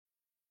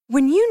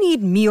When you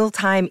need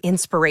mealtime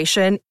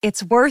inspiration,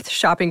 it's worth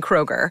shopping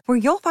Kroger, where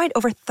you'll find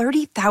over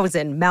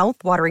 30,000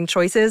 mouth-watering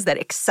choices that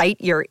excite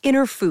your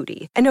inner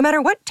foodie. And no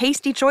matter what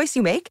tasty choice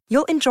you make,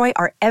 you'll enjoy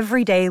our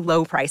everyday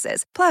low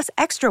prices, plus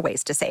extra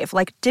ways to save,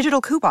 like digital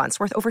coupons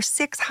worth over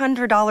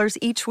 $600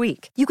 each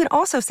week. You can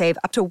also save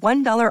up to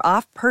 $1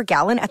 off per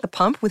gallon at the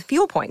pump with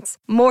fuel points.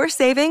 More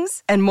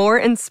savings and more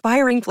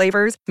inspiring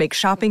flavors make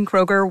shopping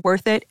Kroger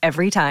worth it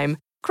every time.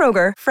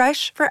 Kroger,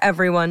 fresh for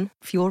everyone.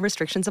 Fuel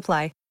restrictions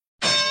apply.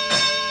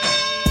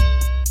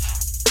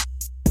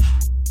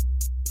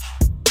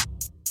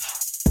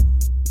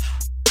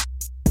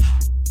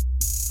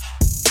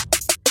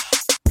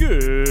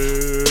 Good morning!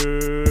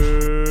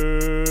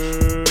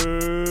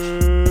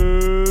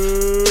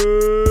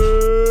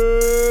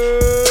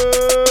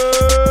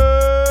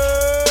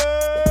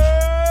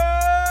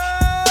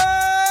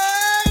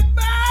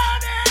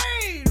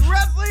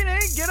 Wrestling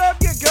Inc. Get up,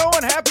 get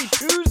going. Happy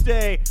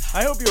Tuesday.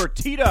 I hope you are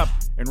teed up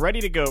and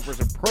ready to go for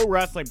some pro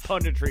wrestling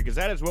punditry, because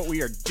that is what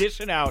we are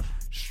dishing out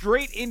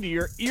straight into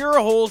your ear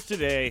holes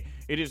today.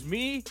 It is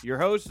me, your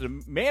host, the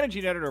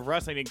managing editor of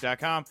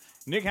WrestlingInc.com,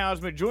 Nick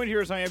Hausman, joined here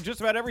as I am just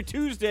about every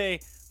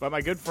Tuesday by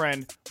my good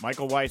friend,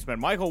 Michael Weissman.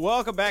 Michael,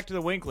 welcome back to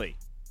the Winkley.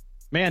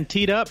 Man,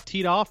 teed up,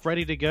 teed off,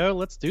 ready to go.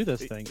 Let's do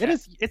this thing.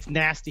 It's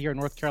nasty here in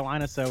North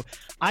Carolina, so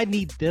I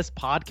need this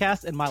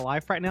podcast in my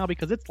life right now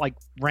because it's like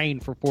rain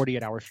for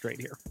 48 hours straight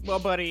here. Well,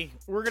 buddy,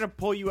 we're gonna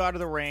pull you out of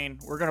the rain.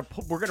 We're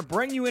gonna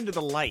bring you into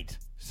the light.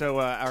 So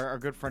our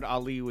good friend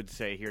Ali would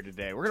say here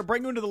today. We're gonna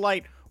bring you into the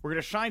light. We're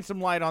gonna shine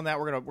some light on that.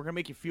 We're gonna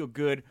make you feel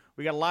good.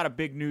 We got a lot of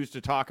big news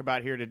to talk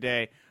about here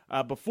today.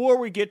 Before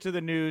we get to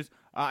the news,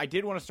 I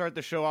did want to start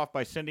the show off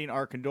by sending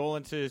our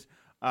condolences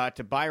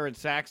to Byron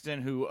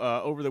Saxton, who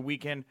over the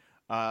weekend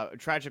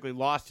tragically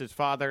lost his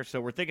father.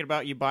 So we're thinking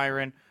about you,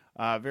 Byron.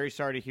 Very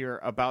sorry to hear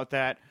about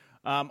that.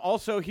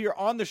 Also here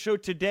on the show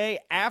today,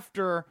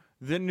 after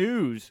the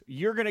news,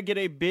 you're going to get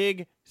a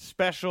big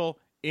special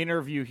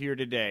interview here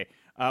today.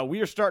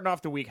 We are starting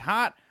off the week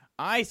hot.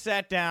 I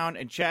sat down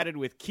and chatted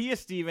with Kia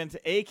Stevens,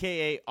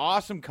 a.k.a.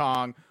 Awesome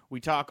Kong. We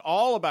talk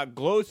all about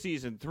Glow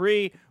Season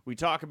 3. We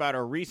talk about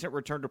our recent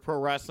return to pro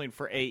wrestling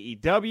for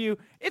AEW.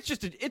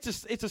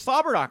 It's a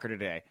slobber knocker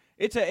today.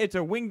 It's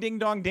a wing ding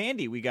dong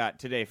dandy we got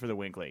today for the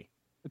Winkley.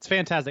 It's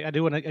fantastic. I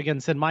do want to, again,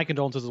 send my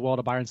condolences as well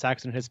to Byron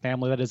Saxton and his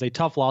family. That is a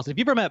tough loss. If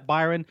you've ever met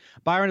Byron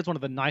is one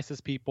of the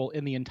nicest people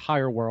in the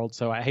entire world,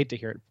 so I hate to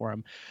hear it for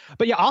him.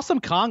 But yeah, Awesome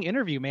Kong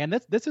interview, man.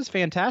 This is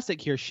fantastic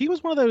here. She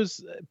was one of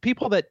those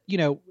people that,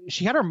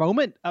 she had her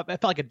moment, I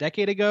felt like a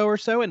decade ago or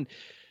so, and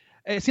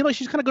it seemed like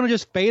she's kind of going to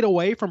just fade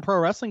away from pro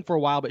wrestling for a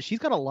while, but she's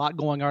got a lot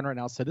going on right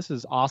now, so this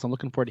is awesome.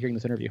 Looking forward to hearing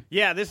this interview.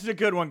 Yeah, this is a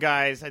good one,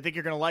 guys. I think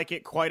you're going to like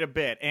it quite a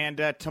bit.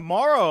 And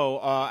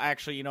tomorrow,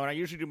 actually, and I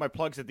usually do my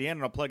plugs at the end,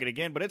 and I'll plug it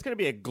again, but it's going to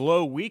be a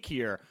glow week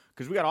here,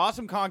 because we got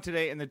Awesome Kong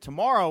today, and then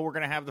tomorrow we're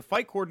going to have the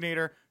fight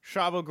coordinator,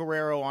 Chavo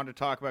Guerrero, on to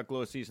talk about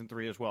Glow Season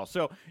 3 as well.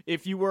 So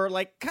if you were,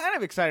 kind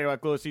of excited about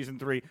Glow Season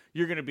 3,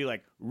 you're going to be,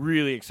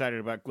 really excited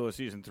about Glow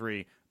Season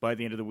 3 by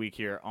the end of the week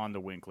here on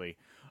the Winkley.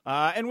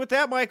 And with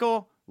that,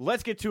 Michael,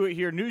 let's get to it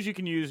here. News you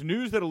can use,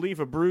 news that'll leave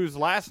a bruise.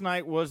 Last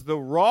night was the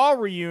Raw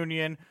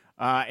reunion,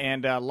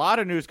 and a lot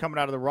of news coming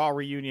out of the Raw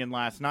reunion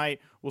last night.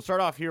 We'll start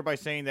off here by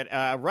saying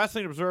that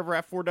Wrestling Observer,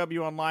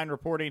 F4W Online,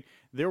 reporting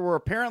there were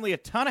apparently a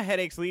ton of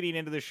headaches leading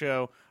into the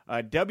show.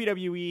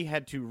 WWE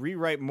had to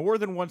rewrite more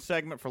than one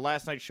segment for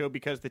last night's show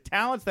because the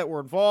talents that were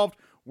involved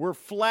were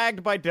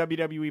flagged by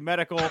WWE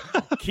Medical,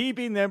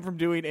 keeping them from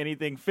doing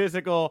anything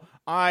physical.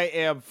 I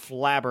am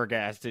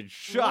flabbergasted,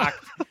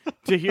 shocked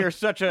to hear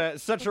such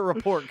a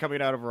report coming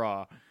out of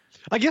Raw.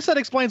 I guess that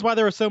explains why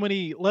there were so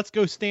many let's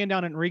go stand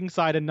down at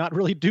ringside and not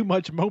really do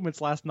much moments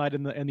last night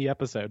in the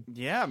episode.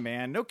 Yeah,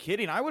 man, no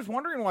kidding. I was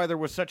wondering why there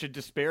was such a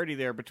disparity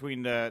there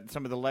between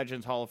some of the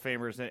Legends Hall of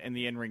Famers and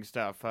the in-ring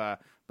stuff.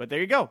 But there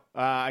you go.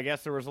 I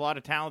guess there was a lot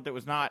of talent that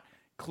was not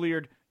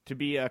cleared to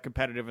be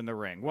competitive in the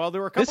ring. Well, there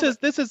were a couple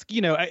This is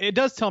it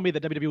does tell me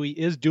that WWE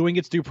is doing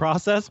its due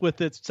process with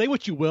its, say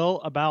what you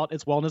will about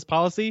its wellness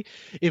policy.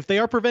 If they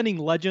are preventing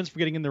legends from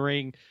getting in the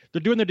ring,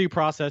 they're doing their due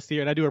process here,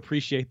 and I do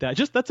appreciate that.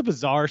 Just that's a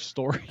bizarre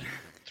story.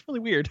 It's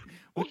really weird.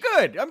 Well,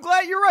 good. I'm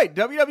glad you're right.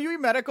 WWE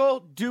Medical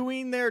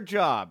doing their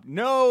job.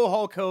 No,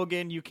 Hulk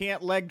Hogan, you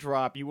can't leg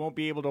drop. You won't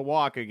be able to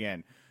walk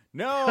again.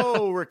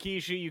 No,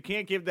 Rikishi, you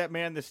can't give that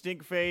man the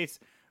stink face.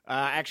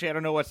 Actually, I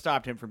don't know what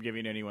stopped him from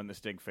giving anyone the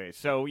stink face.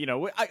 So,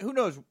 who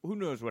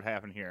knows what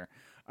happened here.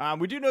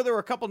 We do know there were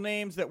a couple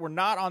names that were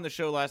not on the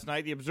show last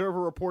night. The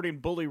Observer reporting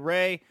Bully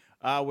Ray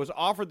was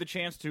offered the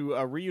chance to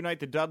reunite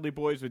the Dudley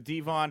Boys with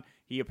Devon.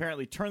 He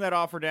apparently turned that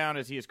offer down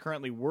as he is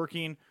currently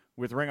working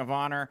with Ring of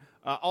Honor.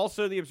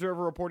 Also, the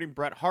Observer reporting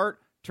Bret Hart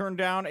turned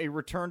down a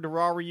return to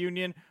Raw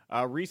reunion,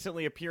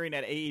 recently appearing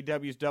at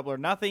AEW's Double or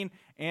Nothing.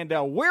 And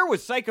where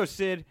was Psycho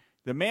Sid,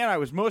 the man I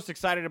was most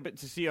excited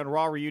to see on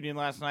Raw reunion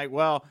last night?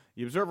 Well,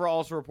 the Observer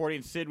also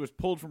reporting Sid was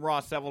pulled from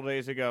Raw several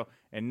days ago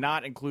and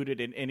not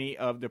included in any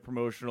of the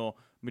promotional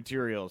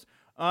materials.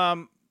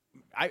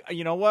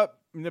 You know what?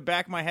 in the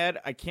back of my head,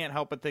 I can't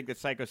help but think that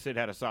Psycho Sid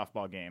had a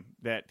softball game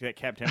that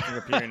kept him from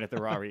appearing at the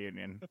Raw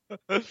reunion.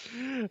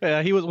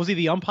 Was he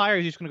the umpire?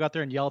 He's just going to go out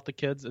there and yell at the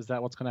kids? Is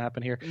that what's going to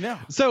happen here? No.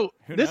 So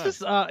this is,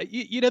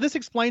 this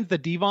explains the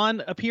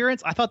Devon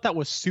appearance. I thought that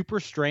was super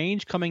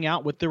strange coming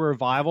out with the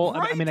Revival.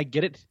 Right? I mean, I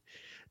get it.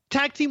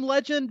 Tag team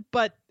legend,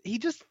 but he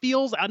just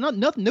feels,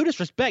 no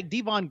disrespect,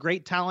 Devon,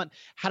 great talent,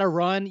 had a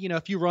run,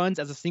 a few runs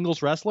as a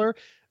singles wrestler,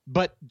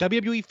 but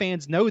WWE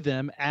fans know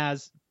them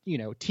as,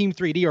 Team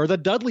 3D or the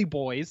Dudley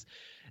Boys.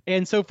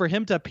 And so for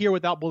him to appear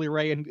without Bully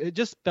Ray, and it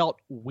just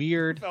felt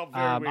weird. It felt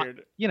very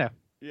weird.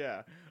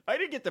 Yeah. I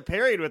didn't get the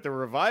parried with the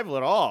Revival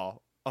at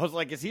all. I was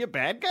like, is he a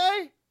bad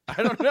guy?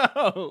 I don't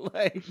know.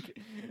 I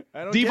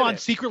don't Devon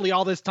secretly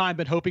all this time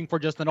been hoping for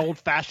just an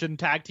old-fashioned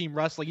tag team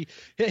wrestling.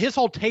 His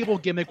whole table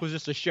gimmick was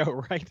just a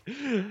show, right?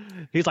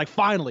 He's like,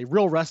 finally,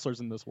 real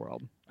wrestlers in this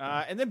world.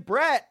 And then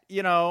Brett,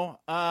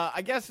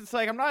 I guess it's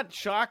like I'm not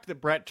shocked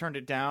that Brett turned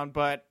it down,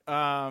 but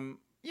I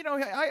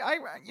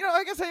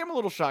guess I am a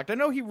little shocked. I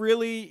know he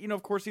really,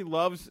 of course, he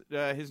loves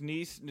his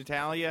niece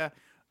Natalya.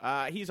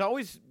 He's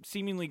always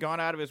seemingly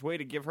gone out of his way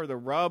to give her the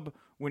rub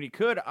when he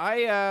could.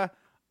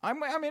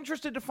 I'm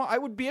interested to I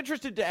would be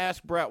interested to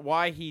ask Brett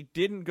why he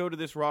didn't go to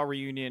this Raw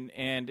reunion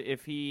and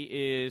if he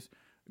is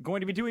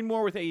going to be doing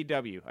more with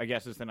AEW, I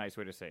guess is the nice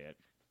way to say it.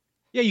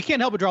 Yeah, you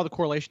can't help but draw the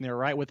correlation there,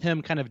 right? With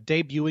him kind of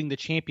debuting the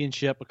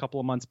championship a couple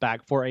of months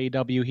back for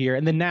AEW here,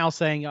 and then now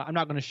saying, I'm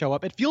not going to show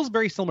up. It feels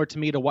very similar to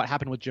me to what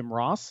happened with Jim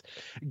Ross.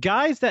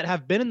 Guys that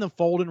have been in the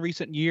fold in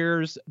recent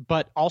years,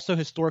 but also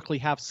historically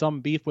have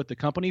some beef with the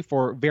company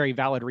for very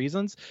valid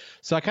reasons.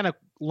 So I kind of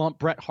lump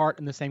Bret Hart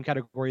in the same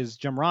category as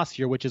Jim Ross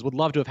here, which is would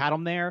love to have had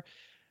him there.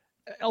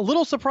 A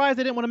little surprised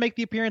they didn't want to make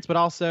the appearance, but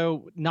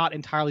also not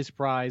entirely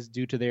surprised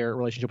due to their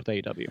relationship with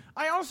AEW.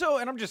 I also,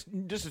 and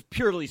this is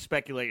purely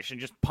speculation,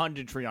 just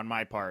punditry on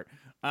my part,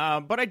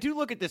 but I do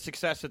look at the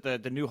success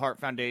that the New Heart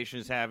Foundation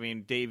is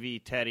having, Davey,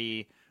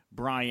 Teddy,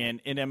 Brian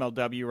in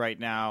MLW right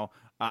now.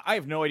 I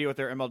have no idea what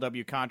their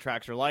MLW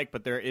contracts are like,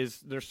 but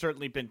there's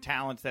certainly been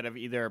talents that have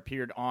either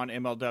appeared on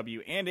MLW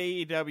and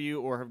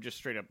AEW or have just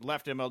straight up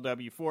left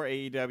MLW for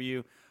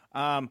AEW.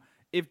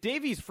 If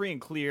Davey's free and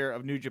clear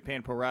of New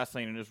Japan Pro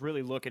Wrestling and is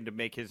really looking to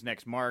make his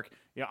next mark,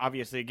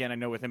 obviously, again, I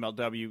know with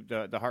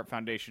MLW, the Hart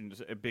Foundation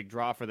is a big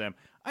draw for them.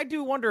 I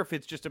do wonder if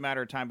it's just a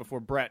matter of time before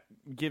Brett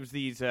gives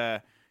these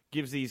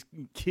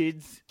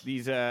kids,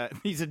 these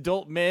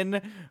adult men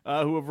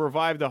who have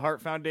revived the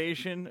Hart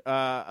Foundation,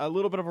 a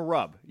little bit of a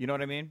rub. You know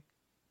what I mean?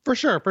 For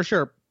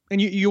sure. And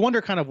you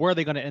wonder kind of where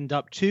they're going to end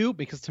up too,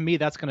 because to me,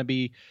 that's going to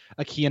be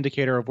a key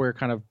indicator of where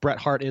kind of Bret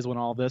Hart is when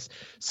all of this.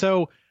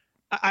 So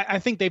I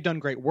think they've done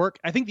great work.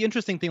 I think the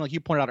interesting thing, like you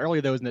pointed out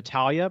earlier, though, is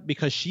Natalya,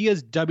 because she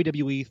is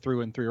WWE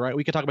through and through, right?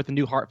 We could talk about the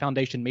New Heart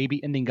Foundation maybe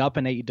ending up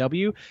in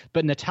AEW,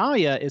 but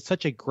Natalya is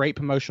such a great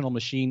promotional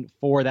machine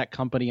for that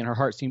company, and her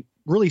heart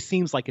really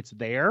seems like it's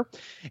there,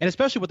 and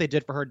especially what they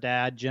did for her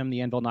dad, Jim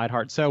the Anvil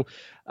Neidhart. So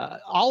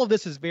all of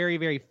this is very,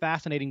 very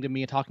fascinating to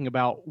me, talking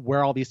about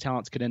where all these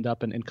talents could end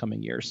up in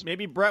coming years.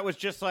 Maybe Brett was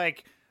just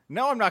like,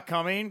 no, I'm not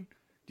coming.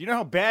 Do you know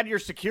how bad your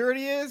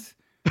security is?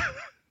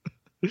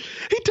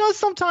 He does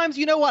sometimes.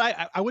 You know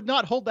what? I would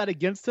not hold that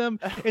against him.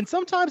 And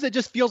sometimes it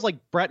just feels like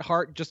Bret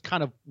Hart just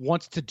kind of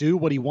wants to do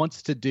what he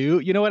wants to do.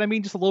 You know what I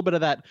mean? Just a little bit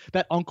of that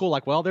uncle,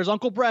 like, well, there's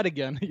Uncle Bret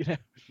again.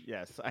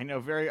 Yes, I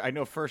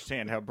know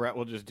firsthand how Bret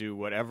will just do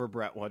whatever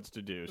Bret wants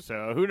to do.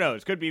 So who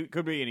knows? Could be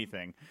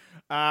anything.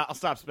 I'll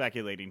stop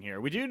speculating here.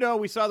 We do know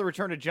we saw the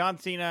return of John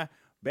Cena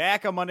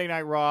back on Monday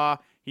Night Raw.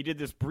 He did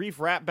this brief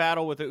rap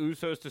battle with the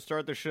Usos to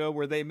start the show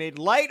where they made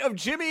light of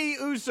Jimmy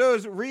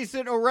Uso's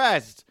recent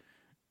arrest.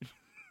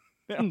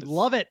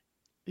 Love it.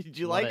 Did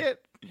you like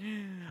it?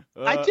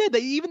 I did.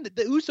 Even the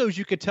Usos,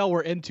 you could tell,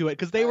 were into it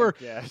because they were,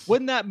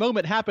 when that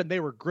moment happened, they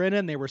were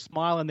grinning, they were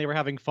smiling, they were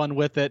having fun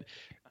with it.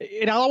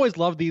 And I always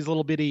love these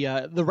little bitty,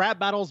 the rap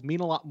battles mean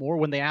a lot more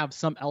when they have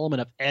some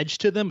element of edge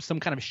to them, some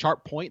kind of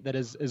sharp point that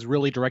is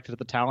really directed at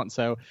the talent.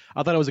 So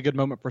I thought it was a good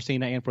moment for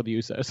Cena and for the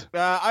Usos.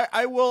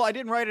 I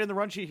didn't write it in the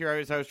run sheet here.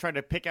 I was trying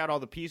to pick out all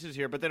the pieces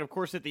here. But then, of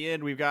course, at the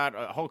end, we've got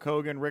Hulk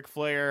Hogan, Ric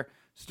Flair,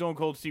 Stone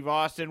Cold Steve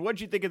Austin. What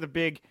did you think of the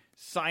big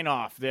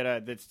sign-off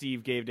that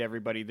Steve gave to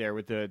everybody there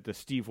with the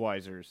Steve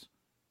Weisers?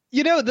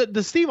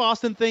 The Steve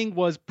Austin thing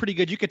was pretty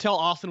good. You could tell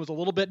Austin was a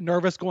little bit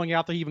nervous going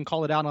out there. He even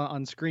called it out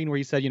on screen where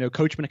he said,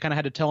 Coachman kind of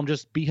had to tell him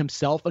just be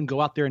himself and go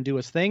out there and do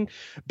his thing.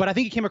 But I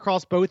think he came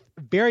across both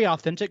very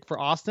authentic for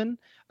Austin,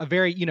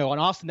 an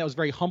Austin that was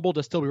very humble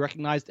to still be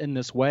recognized in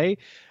this way.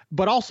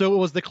 But also it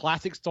was the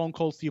classic Stone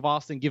Cold Steve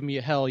Austin, give me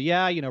a hell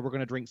yeah, we're going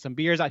to drink some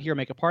beers out here,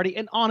 make a party.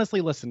 And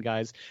honestly, listen,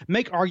 guys,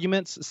 make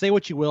arguments, say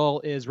what you will.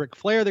 Is Ric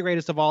Flair the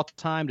greatest of all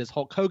time? Does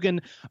Hulk Hogan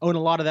own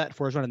a lot of that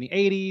for his run in the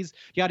 80s?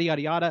 Yada,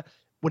 yada, yada.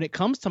 when it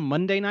comes to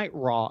Monday Night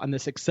Raw and the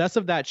success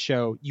of that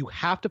show, you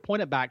have to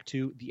point it back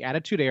to the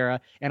Attitude Era.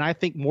 And I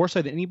think more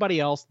so than anybody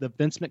else, the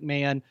Vince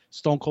McMahon,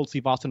 Stone Cold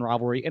Steve Austin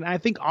rivalry. And I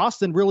think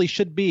Austin really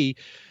should be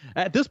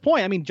at this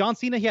point. I mean, John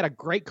Cena, he had a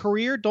great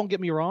career. Don't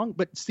get me wrong,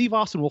 but Steve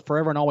Austin will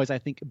forever and always, I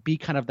think, be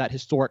kind of that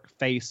historic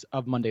face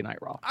of Monday Night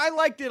Raw. I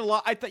liked it a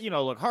lot. I thought,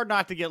 look, hard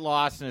not to get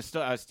lost in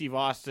a Steve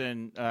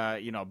Austin,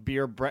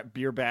 beer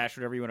bash,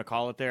 whatever you want to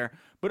call it there.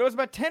 But it was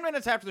about 10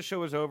 minutes after the show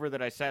was over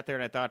that I sat there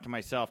and I thought to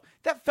myself,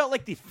 that felt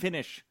like the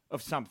finish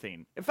of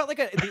something. It felt like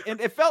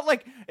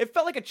it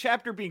felt like a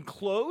chapter being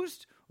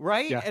closed,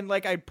 right? Yeah. And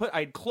like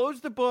I'd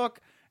closed the book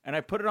and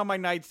I put it on my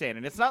nightstand.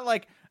 And it's not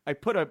like I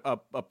put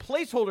a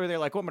placeholder there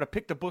like, oh, I'm going to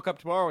pick the book up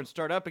tomorrow and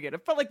start up again.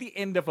 It felt like the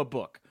end of a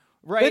book.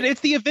 Right. It's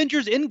the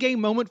Avengers Endgame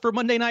moment for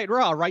Monday Night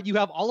Raw, right? You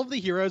have all of the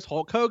heroes,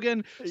 Hulk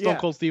Hogan, Stone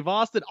Cold Steve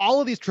Austin,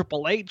 all of these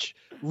Triple H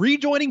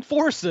rejoining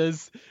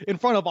forces in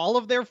front of all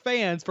of their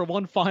fans for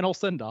one final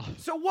send-off.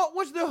 So what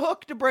was the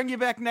hook to bring you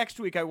back next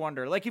week, I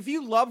wonder? Like, if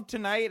you loved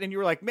tonight and you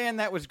were like, man,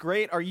 that was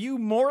great, are you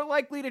more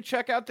likely to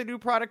check out the new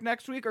product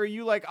next week? Or are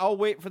you like, I'll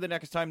wait for the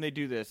next time they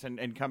do this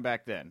and come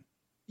back then?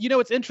 You know,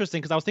 it's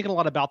interesting because I was thinking a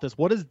lot about this.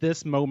 What is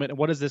this moment? And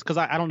what is this? Because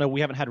I don't know. We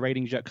haven't had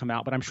ratings yet come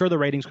out, but I'm sure the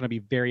ratings are going to be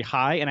very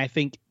high. And I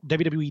think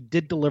WWE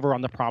did deliver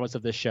on the promise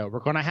of this show. We're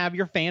going to have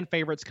your fan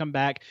favorites come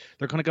back.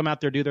 They're going to come out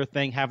there, do their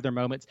thing, have their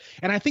moments.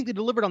 And I think they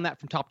delivered on that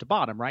from top to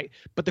bottom, right?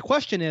 But the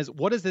question is,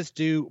 what does this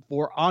do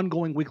for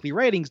ongoing weekly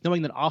ratings,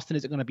 knowing that Austin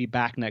isn't going to be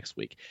back next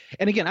week?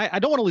 And again, I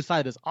don't want to lose sight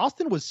of this.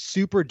 Austin was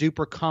super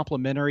duper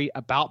complimentary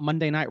about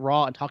Monday Night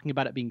Raw and talking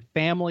about it being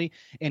family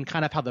and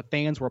kind of how the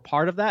fans were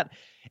part of that.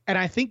 And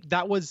I think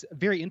that was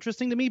very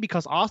interesting to me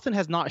because Austin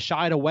has not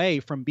shied away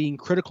from being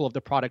critical of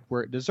the product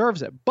where it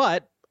deserves it.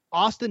 But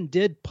Austin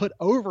did put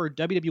over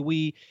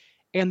WWE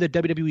and the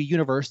WWE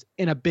universe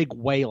in a big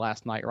way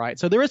last night, right?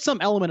 So there is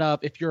some element of,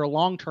 if you're a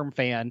long-term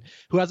fan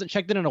who hasn't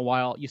checked in a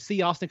while, you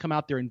see Austin come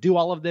out there and do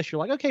all of this, you're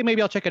like, okay,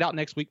 maybe I'll check it out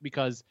next week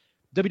because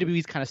WWE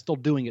is kind of still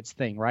doing its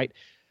thing, right?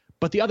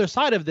 But the other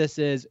side of this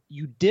is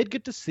you did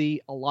get to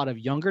see a lot of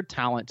younger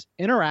talent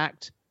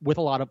interact with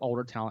a lot of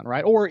older talent,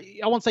 right? Or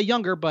I won't say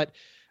younger, but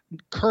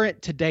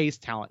current today's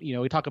talent. You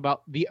know, we talk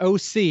about the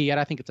OC, and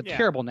I think it's a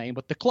terrible name,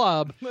 but the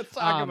club. Let's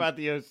talk about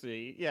the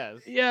OC, yes.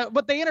 Yeah,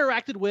 but they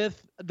interacted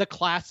with the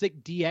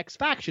classic DX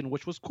faction,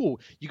 which was cool.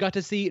 You got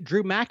to see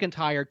Drew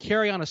McIntyre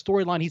carry on a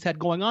storyline he's had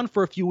going on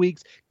for a few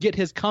weeks, get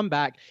his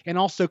comeback, and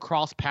also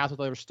cross paths with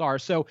other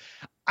stars. So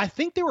I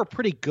think they were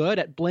pretty good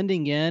at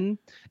blending in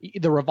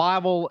the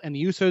Revival and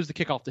the Usos to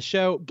kick off the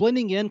show,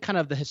 blending in kind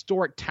of the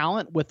historic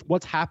talent with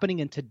what's happening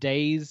in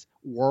today's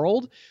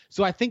world.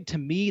 So I think to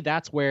me,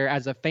 that's where,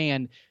 as a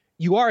fan,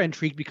 you are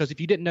intrigued because if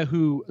you didn't know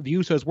who the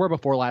Usos were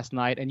before last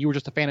night and you were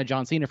just a fan of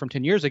John Cena from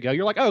 10 years ago,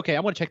 you're like, oh, okay, I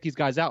want to check these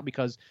guys out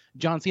because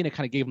John Cena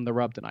kind of gave them the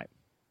rub tonight.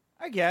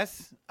 I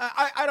guess.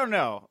 I don't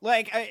know.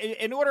 Like,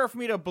 in order for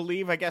me to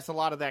believe, I guess, a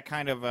lot of that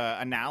kind of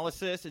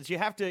analysis is you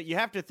have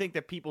to think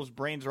that people's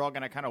brains are all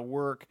going to kind of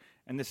work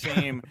in the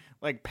same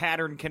like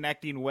pattern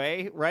connecting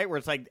way, right? Where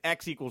it's like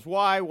X equals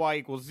Y, Y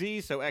equals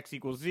Z, so X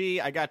equals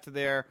Z. I got to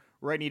there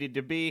where I needed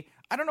to be.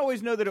 I don't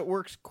always know that it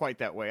works quite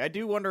that way. I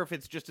do wonder if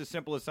it's just as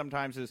simple as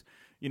sometimes as,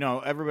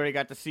 everybody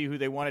got to see who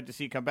they wanted to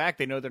see come back.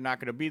 They know they're not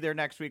going to be there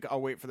next week. I'll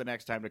wait for the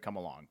next time to come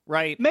along,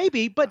 right?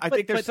 Maybe, but I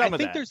think there's some of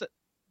that.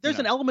 There's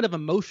an element of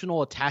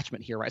emotional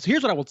attachment here, right? So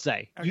here's what I will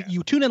say. Okay.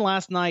 You tune in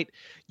last night,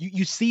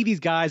 you see these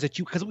guys that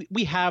because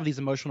we have these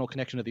emotional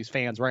connection to these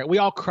fans, right? We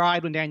all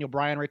cried when Daniel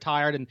Bryan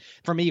retired. And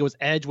for me, it was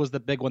Edge was the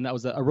big one. That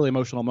was a really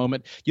emotional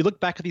moment. You look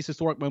back at these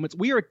historic moments.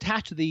 We are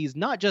attached to these,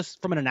 not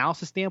just from an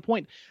analysis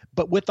standpoint,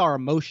 but with our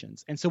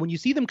emotions. And so when you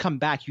see them come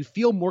back, you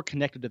feel more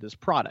connected to this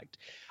product.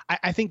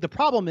 I think the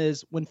problem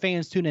is when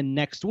fans tune in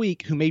next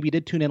week, who maybe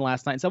did tune in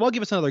last night and said, well,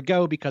 give us another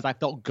go because I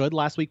felt good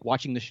last week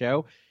watching the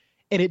show,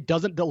 and it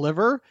doesn't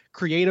deliver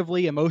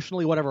creatively,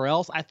 emotionally, whatever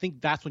else, I think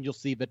that's when you'll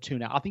see the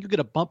tune out. I think you'll get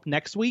a bump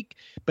next week,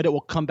 but it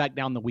will come back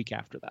down the week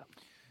after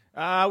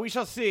that. We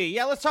shall see.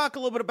 Yeah, let's talk a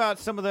little bit about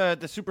some of the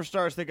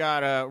superstars that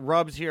got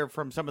rubs here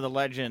from some of the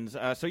legends.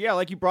 So, yeah,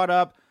 like you brought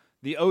up,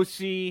 the OC,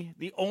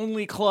 the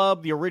only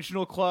club, the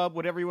original club,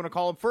 whatever you want to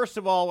call them. First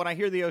of all, when I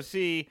hear the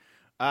OC,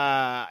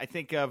 I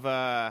think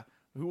of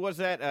who was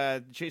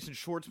that? Jason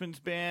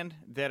Schwartzman's band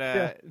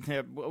that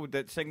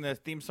sang the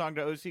theme song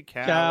to OC?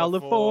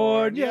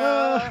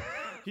 California.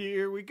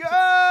 Here we go.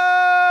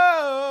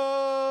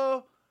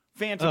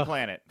 Phantom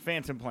Planet.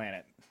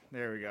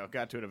 There we go.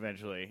 Got to it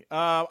eventually.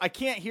 I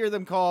can't hear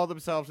them call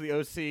themselves the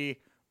OC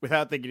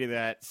without thinking of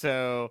that.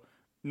 So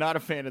not a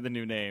fan of the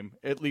new name,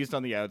 at least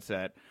on the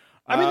outset.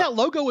 I mean, that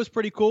logo was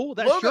pretty cool.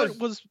 That shirt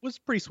was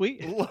pretty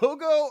sweet.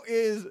 Logo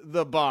is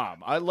the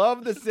bomb. I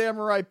love the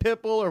samurai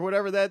pipple or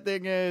whatever that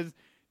thing is.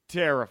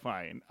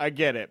 Terrifying. I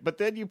get it. But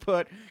then you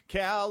put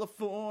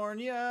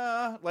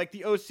California, like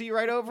the OC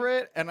right over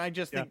it, and I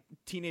just think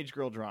teenage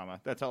girl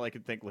drama. That's all I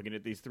can think looking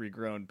at these three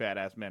grown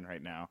badass men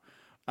right now.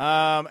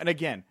 And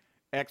again,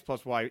 X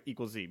plus Y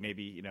equals Z.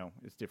 Maybe,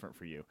 it's different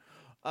for you.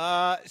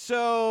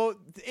 So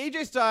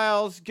AJ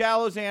Styles,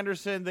 Gallows,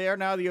 Anderson, they are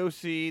now the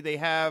OC. They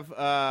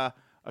have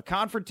a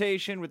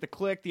confrontation with the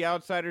Click, the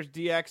Outsiders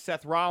DX.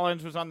 Seth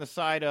Rollins was on the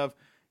side of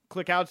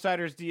Click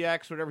Outsiders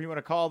DX, whatever you want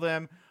to call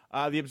them.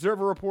 The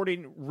Observer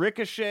reporting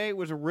Ricochet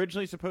was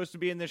originally supposed to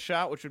be in this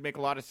shot, which would make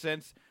a lot of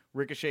sense.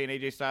 Ricochet and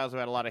AJ Styles have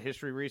had a lot of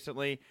history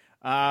recently.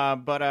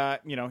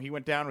 But he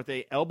went down with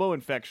a elbow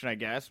infection, I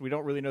guess. We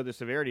don't really know the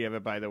severity of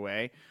it, by the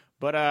way.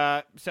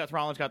 But Seth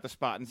Rollins got the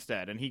spot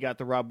instead, and he got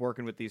the rub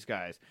working with these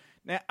guys.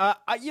 Now,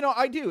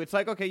 I do. It's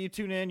like, okay, you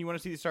tune in, you want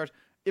to see the stars.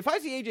 If I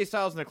see AJ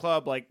Styles in the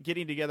club, like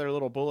getting together a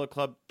little Bullet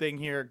Club thing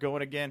here,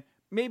 going again,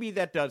 maybe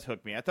that does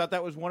hook me. I thought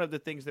that was one of the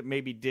things that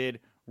maybe did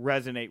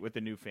resonate with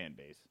the new fan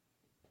base.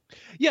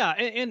 Yeah,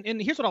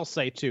 and here's what I'll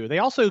say, too. They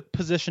also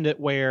positioned it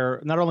where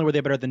not only were they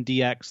better than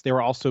DX, they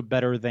were also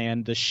better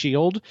than The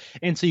Shield.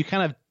 And so you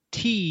kind of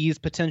tease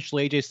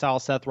potentially AJ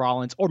Styles, Seth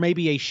Rollins, or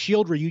maybe a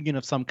Shield reunion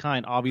of some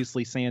kind,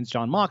 obviously sans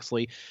Jon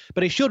Moxley,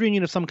 but a Shield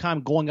reunion of some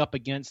kind going up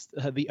against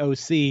the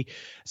OC.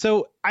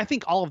 So I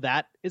think all of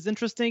that is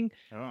interesting.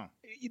 Oh.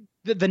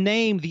 The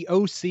name, the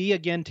OC,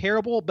 again,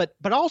 terrible, but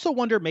I also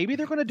wonder maybe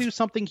they're going to do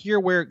something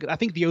here where I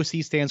think the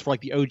OC stands for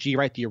like the OG,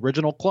 right? The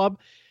original club.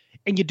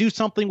 And you do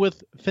something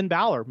with Finn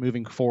Balor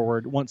moving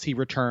forward once he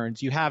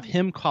returns. You have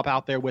him pop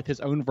out there with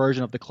his own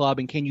version of the club,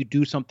 and can you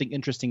do something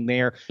interesting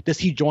there? Does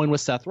he join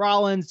with Seth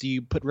Rollins? Do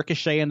you put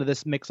Ricochet into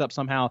this mix-up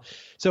somehow?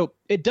 So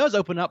it does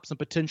open up some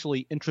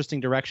potentially interesting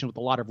direction with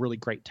a lot of really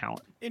great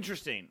talent.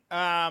 Interesting.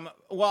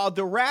 Well,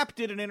 The Wrap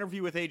did an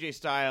interview with AJ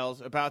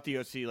Styles about the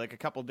OC like a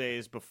couple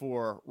days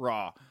before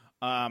Raw.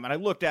 And I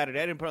looked at it. I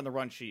didn't put it on the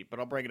run sheet, but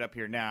I'll bring it up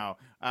here now.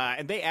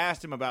 And they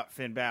asked him about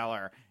Finn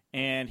Balor,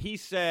 and he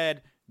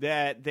said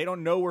that they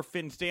don't know where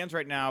Finn stands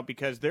right now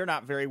because they're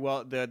not very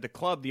well. The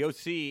club, the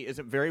OC,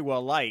 isn't very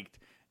well liked,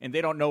 and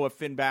they don't know if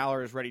Finn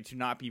Balor is ready to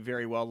not be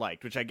very well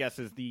liked, which I guess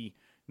is the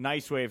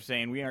nice way of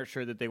saying we aren't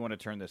sure that they want to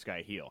turn this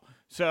guy heel.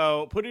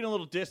 So putting a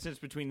little distance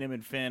between them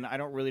and Finn, I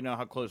don't really know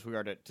how close we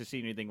are to see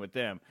anything with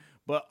them.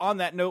 But on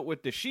that note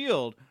with the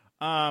Shield,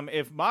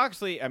 if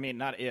Moxley,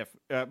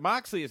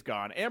 Moxley is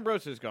gone,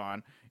 Ambrose is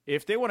gone.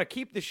 If they want to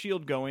keep the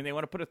Shield going, they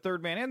want to put a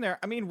third man in there.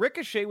 I mean,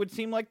 Ricochet would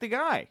seem like the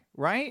guy,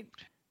 right?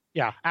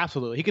 Yeah,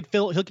 absolutely. He could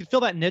fill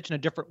that niche in a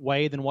different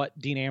way than what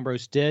Dean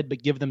Ambrose did,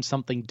 but give them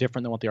something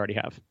different than what they already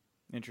have.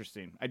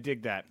 Interesting. I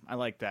dig that. I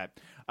like that.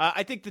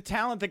 I think the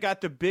talent that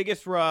got the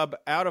biggest rub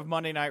out of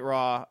Monday Night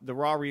Raw, the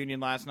Raw reunion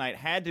last night,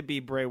 had to be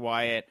Bray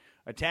Wyatt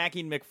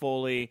attacking Mick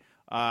Foley,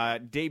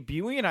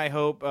 debuting, I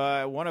hope,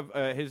 one of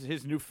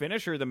his new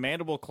finisher, the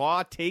Mandible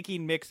Claw,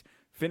 taking Mick's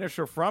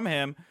finisher from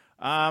him.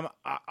 I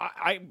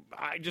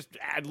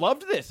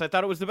loved this. I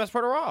thought it was the best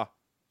part of Raw.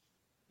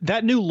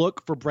 That new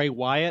look for Bray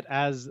Wyatt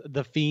as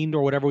the Fiend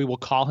or whatever we will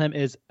call him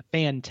is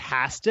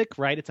fantastic,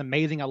 right? It's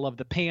amazing. I love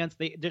the pants.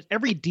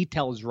 Every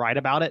detail is right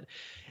about it.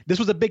 This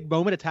was a big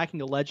moment attacking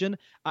a legend.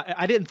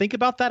 I didn't think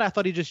about that. I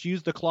thought he just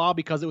used the claw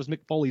because it was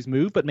Mick Foley's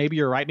move, but maybe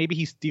you're right. Maybe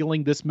he's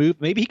stealing this move.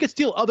 Maybe he could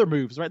steal other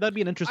moves, right? That'd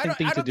be an interesting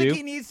thing to do. I don't think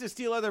he needs to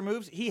steal other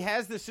moves. He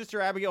has the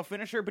Sister Abigail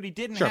finisher, but he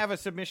didn't have a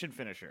submission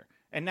finisher,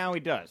 and now he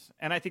does,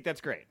 and I think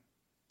that's great.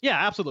 Yeah,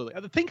 absolutely.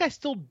 The thing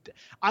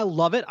I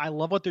love it. I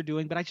love what they're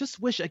doing, but I just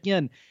wish,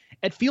 again,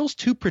 it feels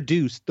too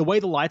produced the way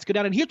the lights go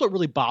down. And here's what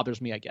really bothers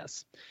me, I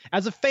guess.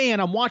 As a fan,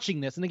 I'm watching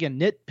this, and again,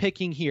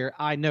 nitpicking here.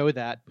 I know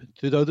that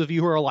to those of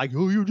you who are like,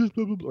 oh, you're just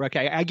blah, blah, blah.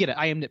 Okay, I get it.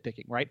 I am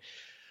nitpicking, right?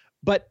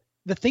 But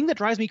the thing that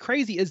drives me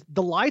crazy is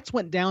the lights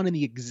went down in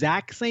the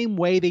exact same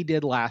way they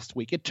did last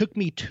week. It took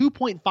me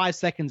 2.5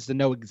 seconds to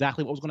know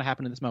exactly what was going to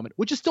happen in this moment,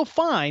 which is still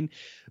fine.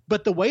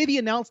 But the way the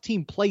announce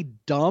team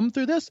played dumb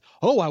through this,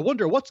 oh, I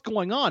wonder what's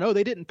going on. Oh,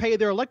 they didn't pay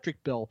their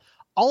electric bill.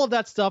 All of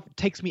that stuff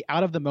takes me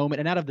out of the moment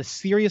and out of the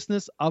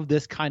seriousness of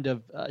this kind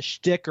of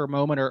shtick or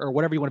moment or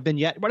whatever you want to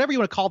vignette, whatever you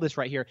want to call this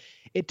right here.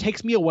 It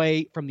takes me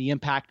away from the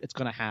impact it's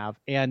going to have.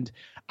 And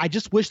I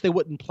just wish they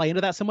wouldn't play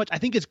into that so much. I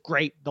think it's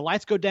great. The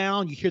lights go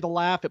down, you hear the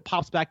laugh, it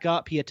pops back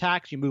up, he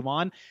attacks, you move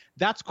on.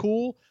 That's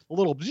cool. A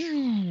little,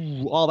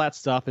 all that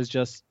stuff is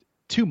just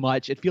too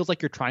much. It feels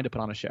like you're trying to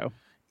put on a show.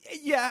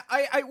 Yeah,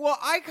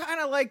 I kind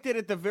of liked it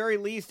at the very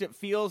least. It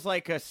feels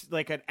like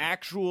an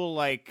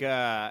actual EMP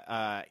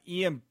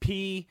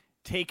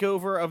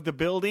takeover of the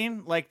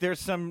building. Like there's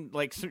some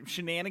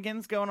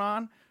shenanigans going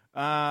on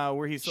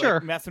where he's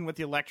like messing with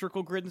the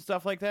electrical grid and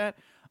stuff like that.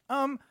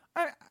 I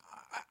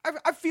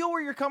feel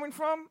where you're coming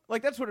from.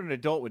 Like that's what an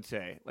adult would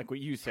say, like what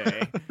you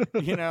say.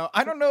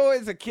 I don't know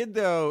as a kid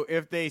though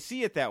if they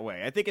see it that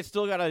way. I think it's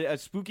still got a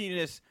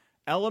spookiness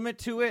element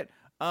to it.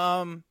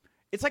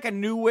 It's like a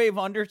new wave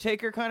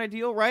Undertaker kind of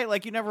deal, right?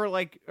 Like you never are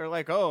like,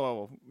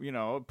 oh,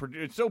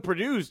 it's so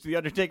produced, the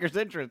Undertaker's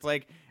entrance.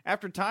 Like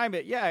after time,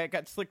 it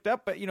got slicked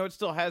up, but it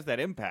still has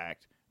that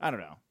impact. I don't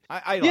know.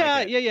 I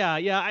like it.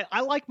 Yeah.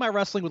 I like my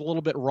wrestling with a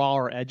little bit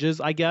rawer edges,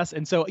 I guess.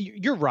 And so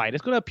you're right.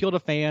 It's going to appeal to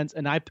fans.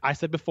 And I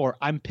said before,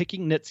 I'm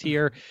picking nits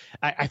here.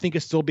 I think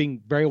it's still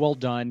being very well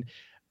done.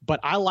 But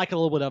I like a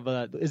little bit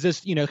of is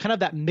this, kind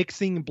of that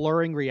mixing,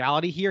 blurring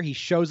reality here. He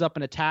shows up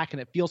in Attack,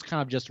 and it feels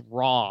kind of just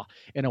raw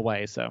in a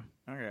way. So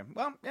okay,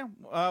 well,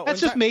 yeah,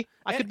 that's just me.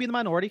 I could be the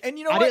minority. And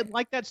I didn't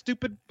like that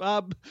stupid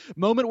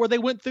moment where they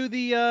went through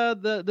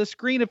the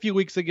screen a few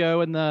weeks ago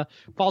in the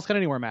Falls Count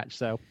Anywhere match.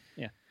 So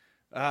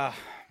yeah.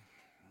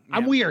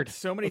 I'm weird.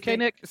 So many okay, things.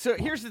 Nick. So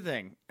here's the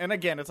thing, and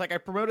again, it's like I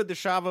promoted the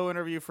Chavo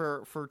interview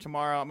for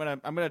tomorrow. I'm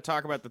gonna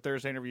talk about the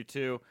Thursday interview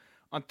too.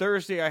 On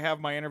Thursday, I have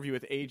my interview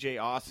with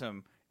AJ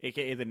Awesome,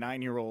 aka the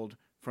 9-year-old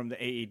from the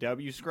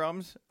AEW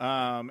Scrums,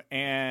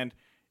 and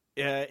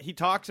he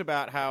talks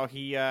about how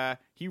he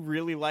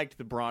really liked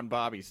the Braun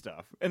Bobby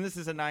stuff, and this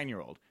is a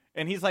 9-year-old,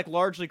 and he's like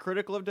largely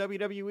critical of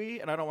WWE,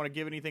 and I don't want to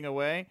give anything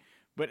away,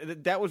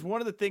 but that was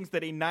one of the things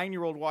that a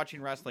 9-year-old watching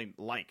wrestling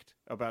liked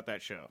about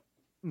that show.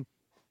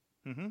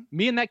 Mm-hmm.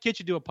 Me and that kid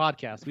should do a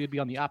podcast. We would be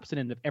on the opposite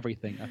end of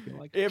everything, I feel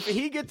like.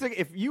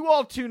 If you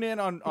all tune in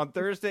on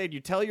Thursday and you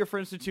tell your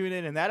friends to tune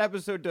in and that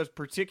episode does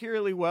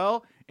particularly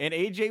well and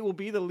AJ will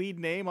be the lead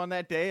name on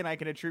that day and I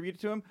can attribute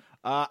it to him,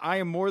 I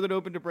am more than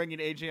open to bringing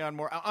AJ on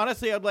more.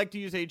 Honestly, I'd like to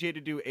use AJ to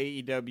do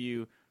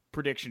AEW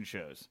prediction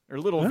shows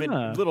or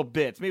little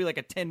bits, maybe like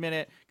a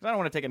 10-minute, because I don't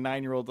want to take a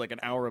 9-year-old like an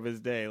hour of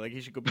his day. Like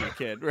he should go be a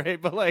kid, right?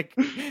 But like,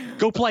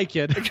 go play,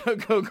 kid.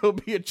 go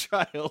be a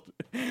child.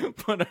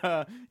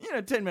 But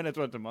 10 minutes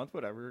once a month,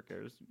 whatever. Who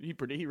cares? He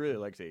really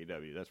likes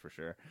AEW, that's for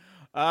sure.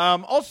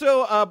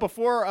 Also,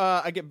 before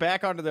I get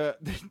back onto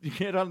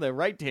the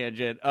right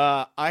tangent,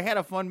 I had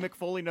a fun Mick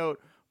Foley note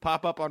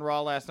pop up on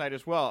Raw last night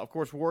as well. Of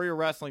course, Warrior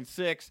Wrestling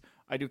 6.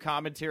 I do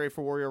commentary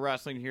for Warrior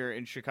Wrestling here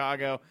in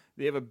Chicago.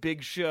 They have a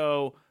big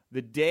show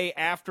the day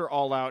after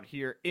All Out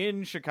here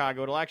in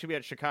Chicago. It'll actually be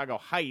at Chicago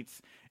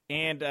Heights.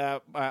 And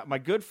my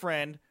good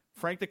friend,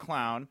 Frank the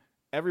Clown,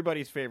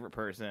 everybody's favorite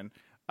person,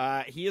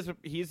 he's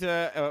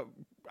a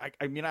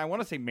I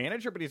want to say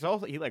manager, but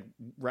he like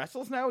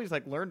wrestles now. He's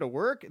like learned to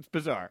work. It's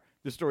bizarre,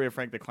 the story of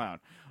Frank the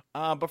Clown.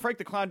 But Frank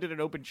the Clown did an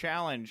open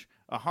challenge,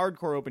 a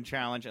hardcore open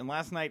challenge. And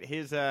last night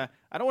his, I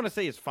don't want to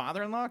say his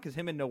father-in-law because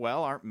him and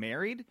Noelle aren't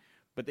married,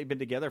 but they've been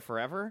together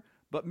forever.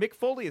 But Mick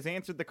Foley has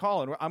answered the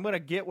call, and I'm going to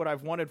get what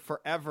I've wanted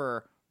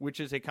forever,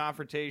 which is a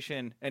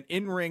confrontation, an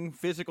in-ring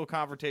physical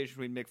confrontation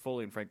between Mick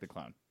Foley and Frank the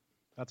Clown.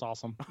 That's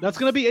awesome. That's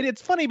going to be, and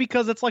it's funny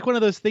because it's like one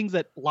of those things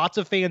that lots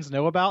of fans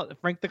know about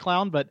Frank the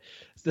Clown, but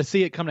to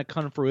see it come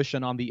to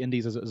fruition on the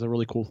indies is a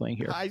really cool thing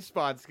here. High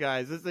spots,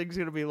 guys. This thing's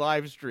going to be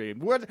live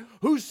streamed.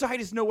 Whose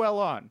side is Noelle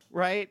on,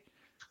 right?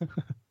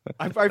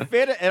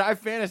 I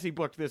fantasy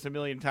booked this a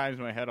million times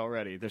in my head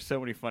already. There's so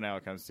many fun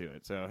outcomes to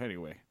it. So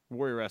anyway,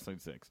 Warrior Wrestling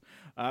 6.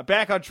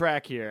 Back on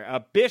track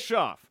here.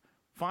 Bischoff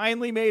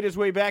finally made his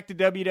way back to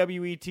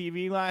WWE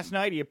TV last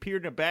night. He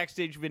appeared in a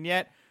backstage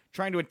vignette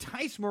trying to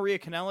entice Maria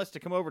Kanellis to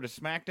come over to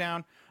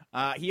SmackDown.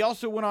 He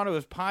also went on to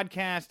his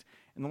podcast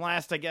in the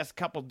last, I guess,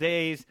 couple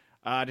days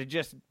to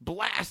just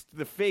blast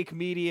the fake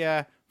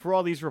media for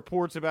all these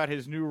reports about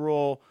his new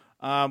role,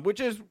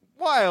 which is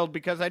wild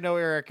because I know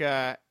Eric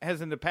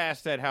has in the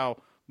past said how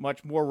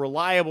much more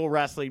reliable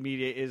wrestling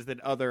media is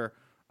than other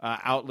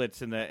outlets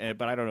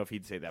but I don't know if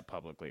he'd say that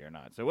publicly or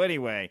not. So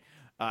anyway,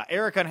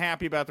 Eric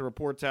unhappy about the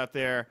reports out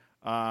there.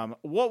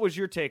 What was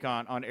your take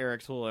on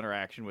Eric's whole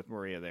interaction with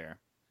Maria there?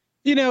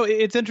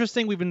 It's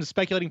interesting. We've been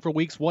speculating for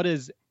weeks.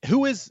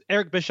 Who is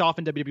Eric Bischoff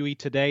in WWE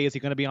today? Is he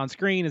going to be on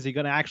screen? Is he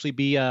going to actually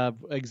be a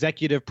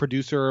executive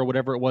producer or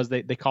whatever it was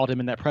they called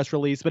him in that press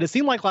release? But it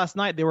seemed like last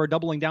night they were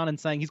doubling down and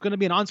saying he's going to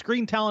be an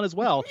on-screen talent as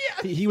well.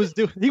 Yes. He was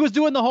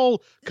doing the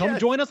whole come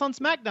join us on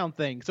SmackDown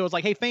thing. So it's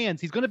like, hey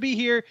fans, he's going to be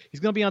here.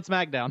 He's going to be on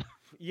SmackDown.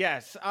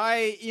 Yes,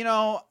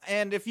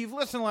 and if you've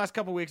listened the last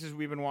couple of weeks as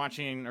we've been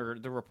watching or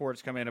the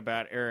reports come in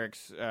about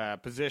Eric's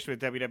position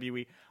with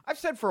WWE, I've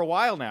said for a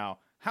while now,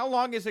 how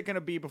long is it going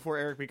to be before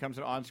Eric becomes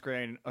an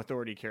on-screen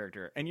authority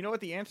character? And you know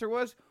what the answer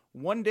was?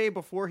 One day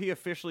before he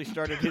officially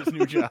started his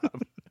new job.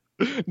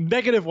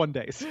 Negative 1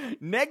 days.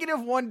 Negative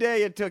 1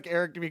 day it took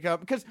Eric to become,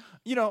 because,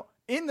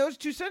 in those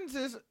two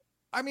sentences,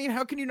 I mean,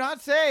 how can you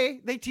not say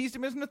they teased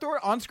him as an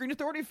on-screen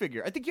authority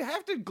figure? I think you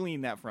have to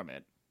glean that from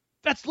it.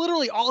 That's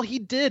literally all he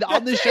did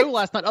on this show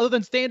last night, other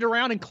than stand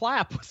around and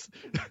clap.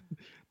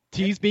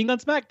 Tease being on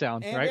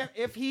SmackDown, and right?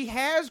 If he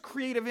has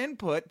creative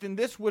input, then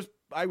this was,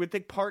 I would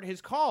think, part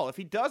his call. If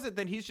he doesn't,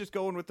 then he's just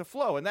going with the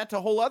flow, and that's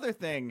a whole other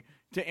thing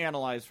to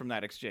analyze from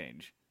that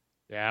exchange.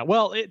 Yeah,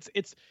 well,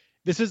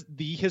 this is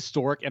the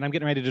historic, and I'm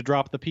getting ready to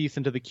drop the piece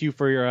into the queue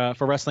for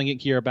Wrestling Inc.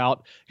 here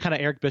about kind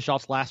of Eric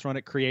Bischoff's last run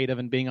at creative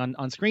and being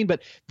on screen,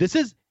 but this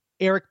is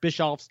Eric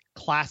Bischoff's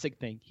classic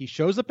thing. He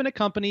shows up in a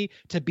company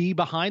to be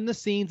behind the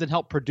scenes and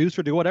help produce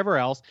or do whatever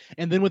else.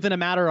 And then within a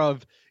matter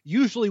of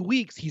usually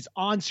weeks, he's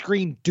on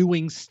screen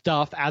doing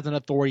stuff as an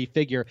authority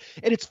figure.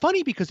 And it's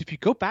funny because if you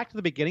go back to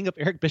the beginning of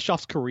Eric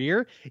Bischoff's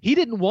career, he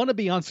didn't want to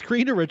be on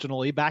screen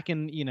originally back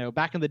in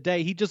the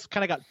day. He just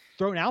kind of got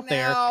thrown out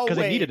there because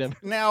they needed him.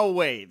 Now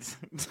wait,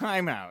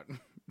 time out.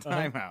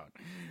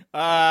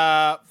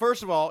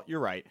 First of all,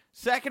 you're right.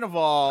 Second of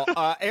all,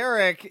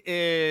 Eric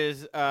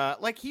is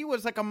he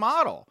was like a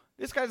model.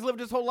 This guy's lived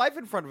his whole life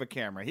in front of a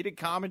camera. He did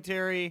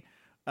commentary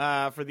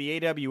for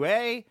the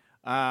AWA.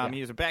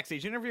 He was a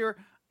backstage interviewer.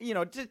 You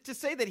know, to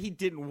say that he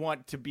didn't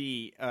want to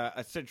be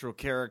a central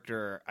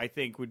character, I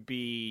think would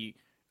be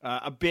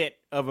a bit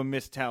of a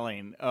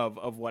mistelling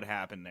of what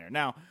happened there.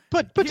 Now,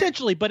 but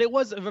potentially, but it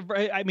was.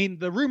 I mean,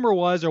 the rumor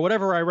was, or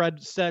whatever I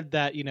read, said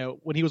that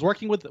when he was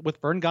working with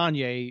Vern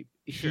Gagne,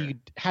 he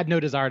had no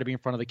desire to be in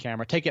front of the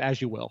camera. Take it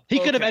as you will. He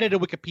could have edited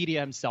Wikipedia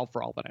himself,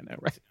 for all that I know.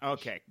 Right?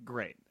 Okay,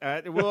 great.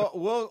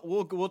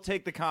 We'll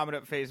take the comment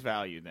at face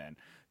value then.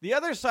 The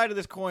other side of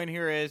this coin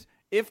here is,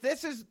 if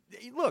this is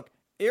look,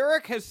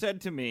 Eric has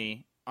said to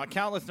me a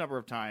countless number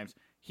of times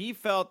he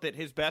felt that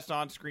his best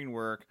on-screen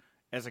work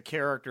as a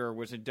character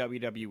was in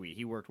WWE.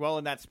 He worked well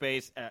in that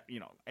space.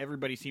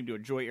 Everybody seemed to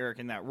enjoy Eric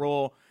in that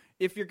role.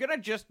 If you're going to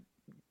just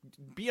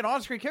be an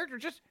on-screen character,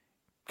 just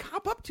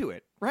cop up to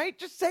it, right?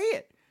 Just say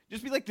it.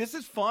 Just be like, this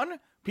is fun.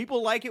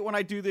 People like it when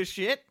I do this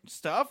shit,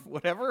 stuff,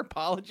 whatever,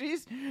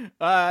 apologies.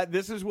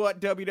 This is what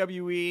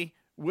WWE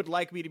would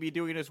like me to be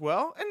doing as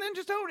well. And then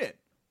just own it.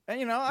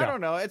 And, I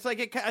don't know. It's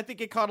like, I think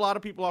it caught a lot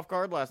of people off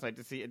guard last night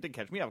to see. It didn't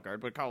catch me off guard,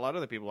 but it caught a lot of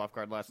other people off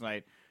guard last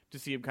night to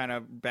see him kind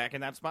of back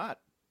in that spot.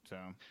 So...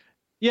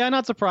 Yeah,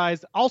 not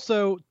surprised.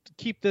 Also,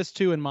 keep this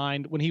too in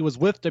mind when he was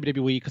with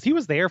WWE, because he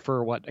was there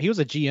for he was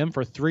a GM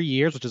for 3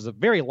 years, which is a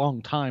very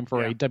long time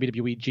for a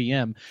WWE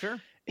GM. Sure.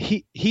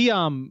 He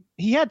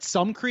had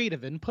some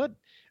creative input,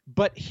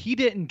 but he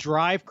didn't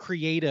drive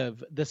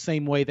creative the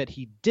same way that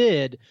he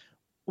did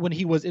when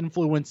he was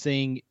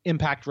influencing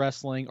Impact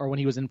Wrestling or when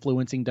he was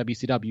influencing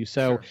WCW.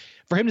 So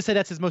for him to say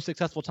that's his most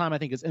successful time, I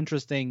think is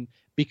interesting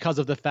because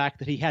of the fact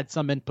that he had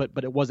some input,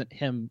 but it wasn't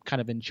him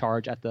kind of in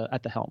charge at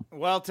the helm.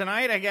 Well,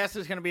 tonight, I guess,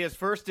 is going to be his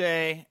first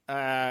day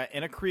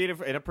in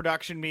a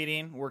production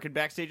meeting, working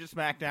backstage at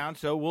SmackDown.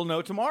 So we'll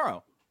know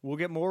tomorrow. We'll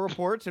get more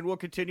reports, and we'll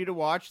continue to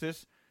watch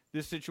this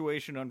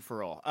situation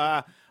unfurl.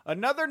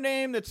 Another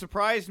name that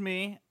surprised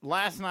me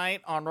last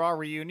night on Raw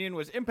Reunion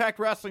was Impact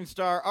Wrestling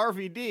star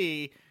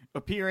RVD,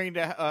 appearing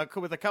to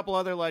with a couple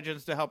other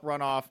legends to help run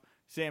off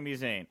Sami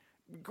Zayn.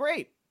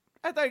 Great.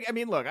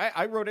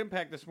 I wrote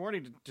Impact this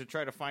morning to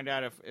try to find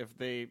out if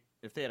they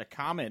had a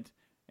comment,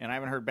 and I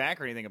haven't heard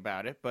back or anything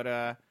about it.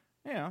 But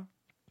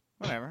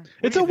whatever.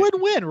 It's a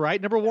win-win,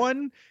 right? Number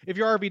one, if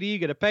you're RVD, you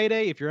get a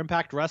payday. If you're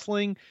Impact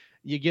Wrestling,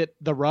 you get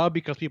the rub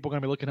because people are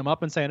going to be looking him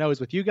up and saying, "Oh, he's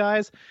with you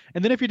guys."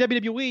 And then if you're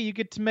WWE, you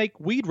get to make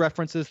weed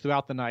references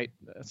throughout the night.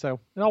 So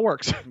it all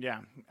works. Yeah.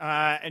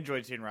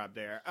 Enjoyed seeing Rob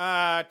there.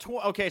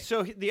 Okay,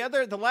 so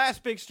the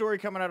last big story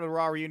coming out of the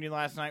Raw Reunion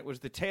last night was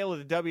the tale of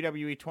the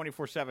WWE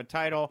 24/7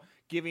 title,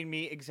 giving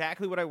me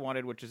exactly what I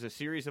wanted, which is a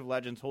series of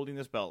legends holding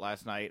this belt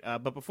last night.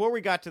 But before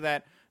we got to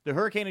that, the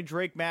Hurricane and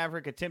Drake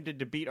Maverick attempted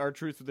to beat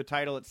R-Truth with the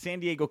title at San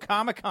Diego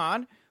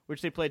Comic-Con,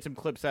 which they played some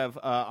clips of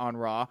on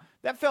Raw.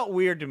 That felt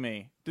weird to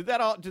me. Did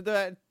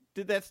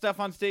that stuff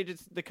on stage at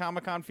the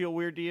Comic-Con feel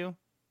weird to you?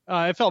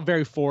 It felt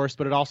very forced,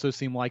 but it also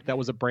seemed like that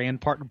was a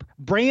brand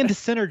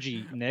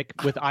synergy, Nick,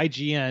 with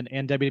IGN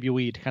and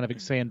WWE to kind of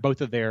expand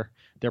both of their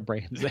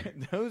brands.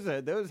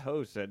 Those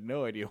hosts had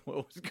no idea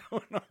what was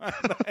going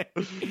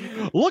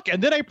on. Look,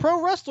 and then a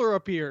pro wrestler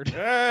appeared.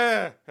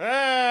 All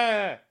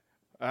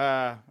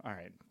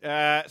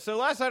right. So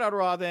last night on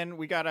Raw, then,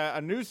 we got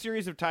a new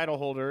series of title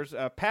holders.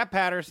 Pat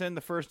Patterson,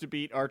 the first to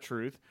beat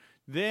R-Truth.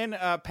 Then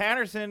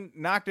Patterson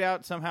knocked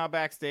out somehow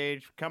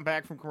backstage, come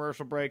back from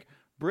commercial break.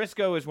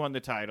 Briscoe has won the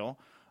title.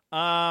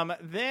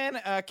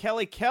 Then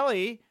Kelly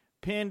Kelly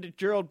pinned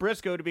Gerald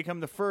Briscoe to become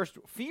the first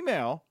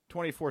female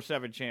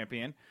 24/7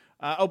 champion.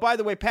 By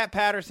the way, Pat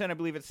Patterson, I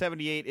believe at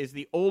 78, is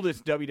the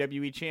oldest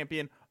WWE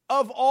champion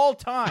of all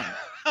time.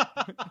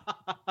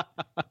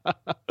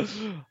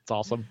 It's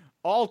awesome.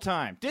 All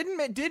time.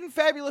 Didn't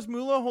Fabulous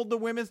Moolah hold the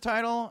women's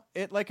title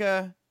at like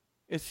a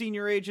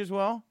senior age as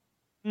well?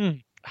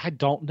 I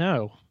don't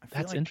know.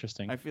 That's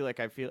interesting. I feel like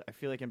in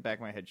the back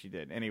of my head she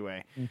did.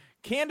 Anyway,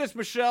 Candice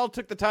Michelle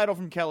took the title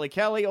from Kelly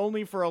Kelly,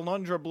 only for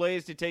Alundra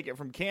Blaze to take it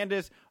from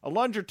Candice.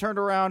 Alundra turned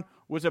around,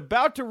 was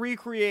about to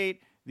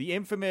recreate the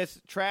infamous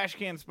trash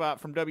can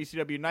spot from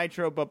WCW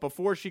Nitro, but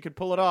before she could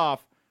pull it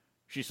off,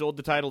 she sold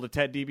the title to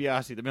Ted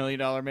DiBiase, the $1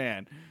 Million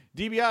Man.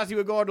 DiBiase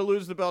would go on to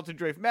lose the belt to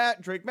Drake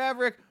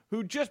Maverick,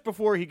 who just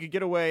before he could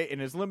get away in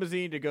his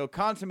limousine to go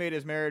consummate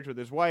his marriage with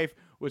his wife,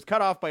 was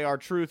cut off by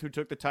R-Truth, who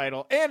took the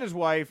title and his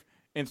wife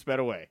and sped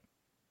away.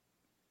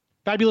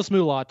 Fabulous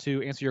Moolah,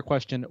 to answer your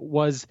question,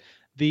 was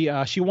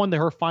she won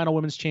her final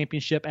women's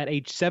championship at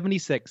age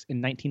 76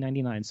 in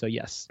 1999. So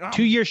yes,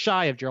 2 years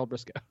shy of Gerald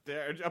Briscoe.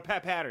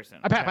 Pat Patterson.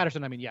 Pat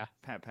Patterson. I mean, yeah.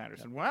 Pat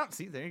Patterson. Well,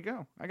 see, there you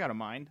go. I got a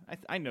mind.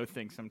 I know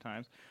things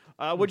sometimes.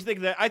 What'd you think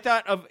of that? I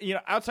thought of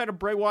outside of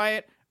Bray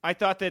Wyatt, I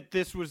thought that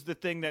this was the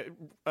thing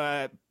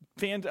that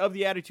fans of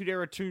the Attitude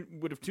Era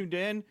would have tuned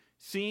in,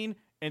 seen,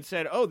 and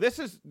said, "Oh, this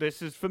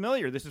is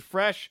familiar. This is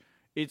fresh.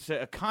 It's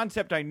a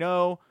concept I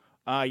know."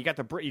 You got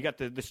the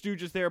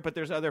Stooges there, but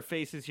there's other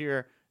faces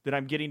here that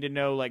I'm getting to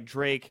know, like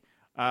Drake,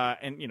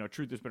 and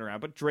Truth has been around,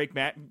 but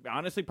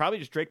honestly, probably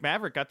just Drake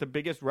Maverick got the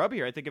biggest rub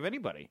here, I think, of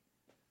anybody.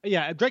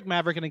 Yeah, Drake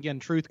Maverick, and again,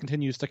 Truth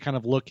continues to kind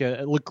of look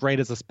great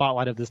as a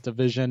spotlight of this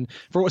division.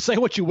 For say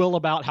what you will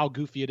about how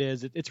goofy it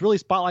is, it's really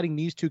spotlighting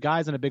these two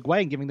guys in a big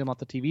way and giving them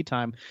lots of TV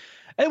time.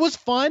 It was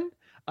fun.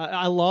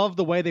 I love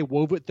the way they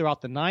wove it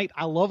throughout the night.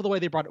 I love the way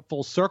they brought it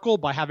full circle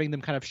by having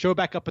them kind of show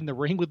back up in the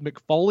ring with Mick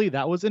Foley.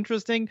 That was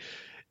interesting.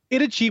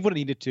 It achieved what it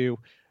needed to.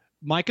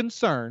 My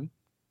concern,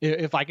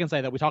 if I can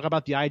say that, we talk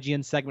about the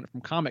IGN segment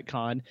from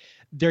Comic-Con.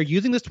 They're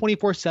using this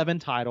 24/7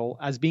 title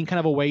as being kind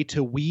of a way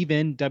to weave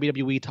in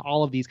WWE to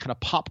all of these kind of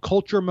pop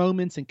culture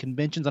moments and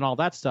conventions and all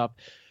that stuff.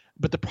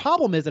 But the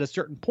problem is at a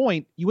certain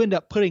point, you end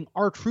up putting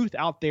R-Truth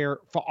out there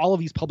for all of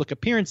these public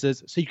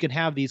appearances so you can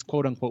have these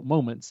quote unquote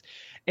moments.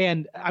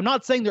 And I'm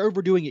not saying they're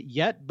overdoing it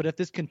yet, but if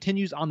this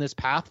continues on this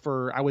path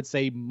for, I would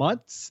say,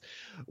 months,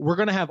 we're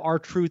going to have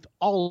R-Truth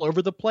all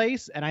over the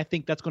place. And I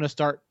think that's going to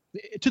start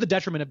to the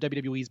detriment of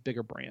WWE's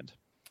bigger brand.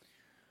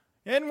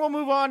 And we'll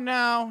move on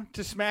now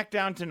to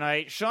SmackDown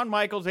tonight. Shawn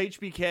Michaels,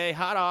 HBK,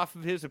 hot off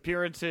of his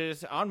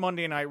appearances on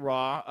Monday Night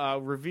Raw,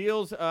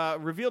 revealed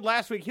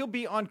last week he'll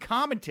be on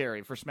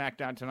commentary for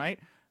SmackDown tonight.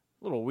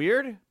 A little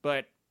weird,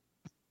 but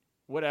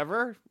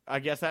whatever. I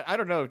guess I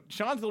don't know.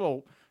 Shawn's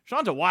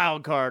a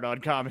wild card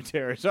on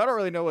commentary, so I don't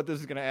really know what this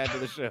is going to add to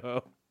the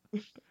show.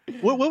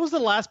 What was the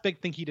last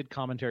big thing he did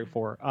commentary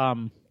for?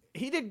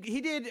 He did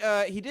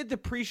the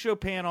pre-show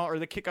panel or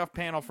the kickoff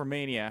panel for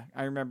Mania.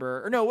 I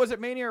remember, or no, was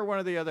it Mania or one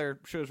of the other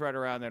shows right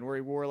around then, where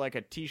he wore like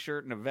a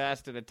t-shirt and a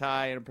vest and a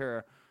tie and a pair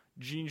of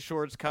jean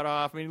shorts cut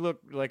off. I mean, he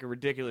looked like a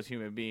ridiculous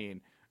human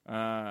being.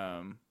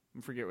 I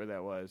forget what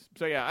that was.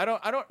 So yeah, I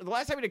don't. The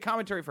last time he did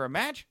commentary for a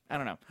match, I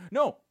don't know.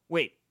 No,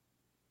 wait,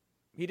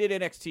 he did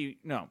NXT.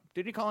 No,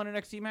 did he call an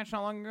NXT match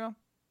not long ago?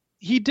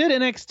 He did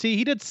NXT.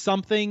 He did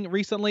something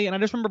recently, and I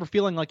just remember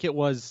feeling like it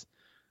was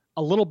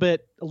a little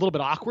bit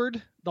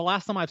awkward the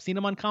last time I've seen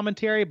him on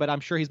commentary, but I'm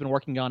sure he's been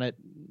working on it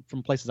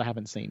from places I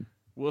haven't seen.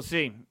 We'll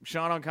see.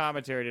 Shawn on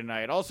commentary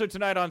tonight. Also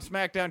tonight on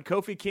SmackDown,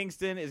 Kofi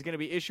Kingston is going to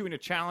be issuing a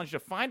challenge to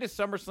find a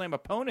SummerSlam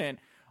opponent.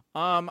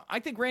 I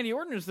think Randy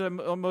Orton is the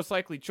most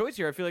likely choice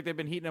here. I feel like they've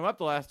been heating him up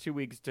the last 2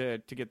 weeks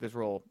to get this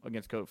role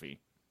against Kofi.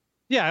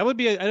 Yeah, it would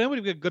be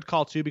a good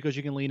call too, because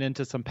you can lean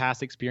into some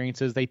past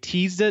experiences. They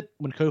teased it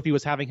when Kofi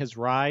was having his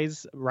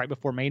rise right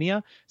before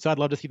Mania, so I'd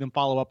love to see them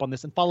follow up on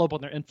this and follow up on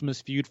their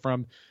infamous feud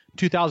from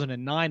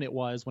 2009. It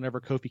was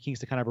whenever Kofi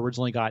Kingston kind of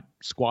originally got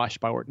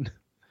squashed by Orton.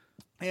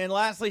 And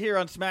lastly, here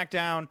on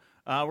SmackDown,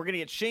 we're going to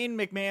get Shane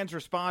McMahon's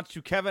response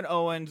to Kevin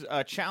Owens'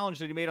 challenge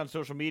that he made on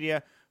social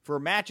media for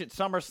a match at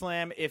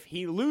SummerSlam. If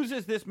he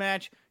loses this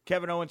match,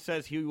 Kevin Owens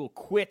says he will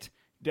quit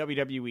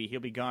WWE. He'll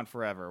be gone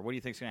forever. What do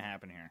you think is going to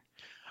happen here?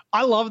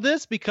 I love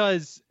this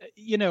because,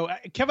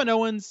 Kevin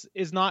Owens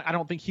is not, I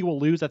don't think he will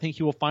lose. I think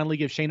he will finally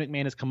give Shane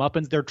McMahon his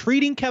comeuppance. They're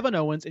treating Kevin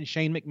Owens and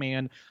Shane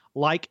McMahon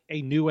like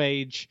a new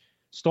age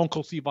Stone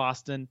Cold Steve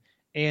Austin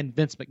and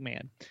Vince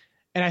McMahon.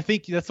 And I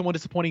think that's the one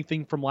disappointing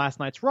thing from last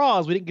night's Raw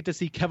is we didn't get to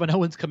see Kevin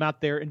Owens come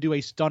out there and do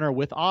a stunner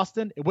with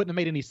Austin. It wouldn't have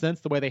made any sense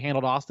the way they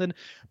handled Austin,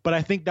 but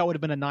I think that would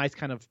have been a nice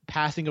kind of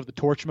passing of the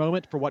torch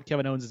moment for what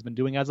Kevin Owens has been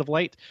doing as of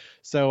late.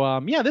 So,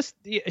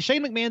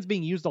 Shane McMahon's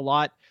being used a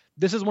lot.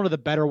 This is one of the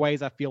better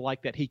ways I feel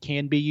like that he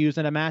can be used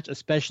in a match,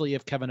 especially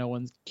if Kevin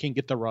Owens can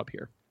get the rub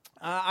here.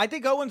 I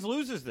think Owens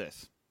loses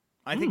this.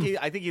 I think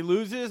he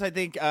loses. I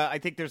think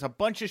there's a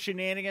bunch of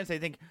shenanigans. I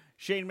think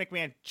Shane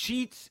McMahon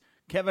cheats.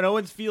 Kevin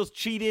Owens feels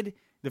cheated.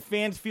 The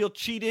fans feel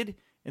cheated.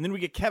 And then we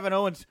get Kevin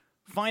Owens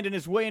finding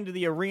his way into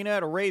the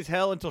arena to raise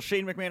hell until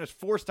Shane McMahon is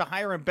forced to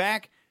hire him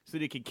back so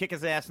that he can kick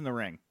his ass in the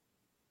ring.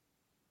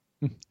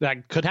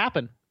 That could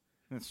happen.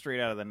 That's straight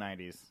out of the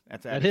 90s.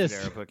 That's Attitude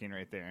Era booking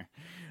right there.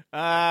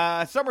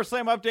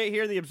 SummerSlam update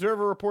here. The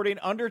Observer reporting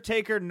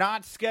Undertaker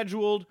not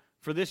scheduled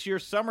for this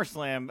year's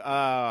SummerSlam.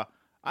 I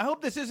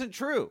hope this isn't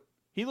true.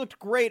 He looked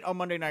great on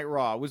Monday Night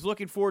Raw. Was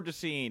looking forward to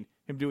seeing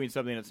him doing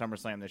something at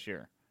SummerSlam this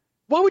year.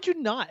 Why would you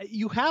not?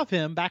 You have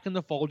him back in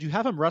the fold. You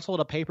have him wrestle at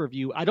a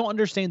pay-per-view. I don't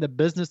understand the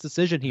business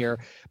decision here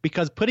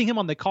because putting him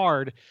on the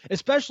card,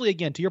 especially,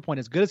 again, to your point,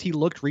 as good as he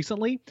looked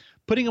recently,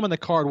 putting him on the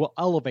card will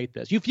elevate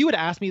this. If you had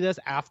asked me this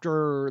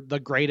after the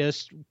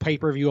greatest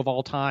pay-per-view of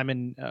all time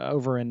and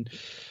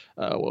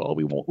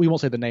we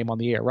won't say the name on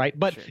the air, right?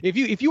 But sure.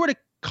 If you were to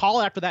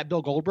call after that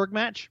Bill Goldberg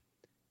match,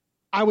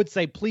 I would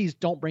say, please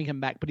don't bring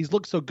him back. But he's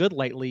looked so good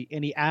lately,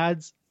 and he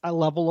adds a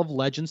level of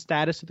legend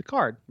status to the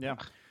card. Yeah.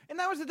 And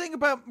that was the thing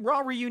about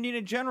Raw Reunion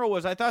in general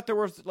was I thought there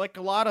was like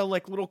a lot of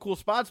like little cool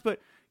spots, but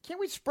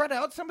can't we spread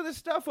out some of this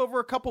stuff over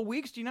a couple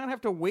weeks? Do you not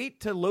have to wait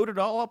to load it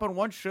all up on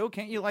one show?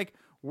 Can't you like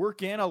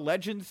work in a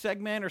legend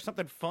segment or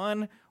something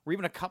fun or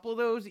even a couple of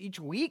those each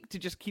week to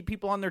just keep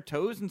people on their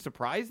toes and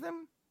surprise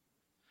them?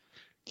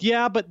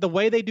 Yeah, but the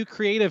way they do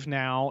creative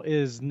now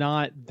is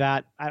not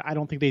that. I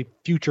don't think they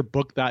future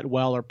book that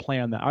well or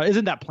plan that. Or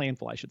isn't that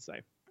planful, I should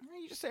say.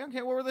 You just say,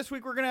 okay, well, this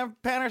week we're going to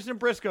have Patterson and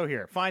Briscoe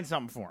here. Find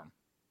something for him.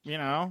 You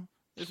know,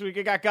 this week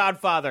I got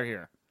Godfather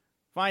here.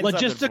 Find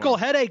logistical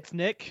headaches,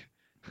 Nick.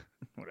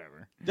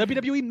 Whatever.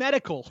 WWE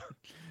Medical.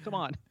 Come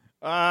on.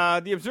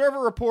 The Observer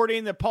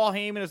reporting that Paul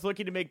Heyman is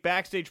looking to make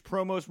backstage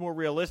promos more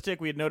realistic.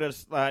 We had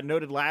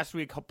noted last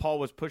week Paul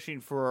was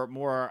pushing for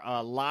more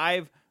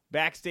live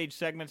backstage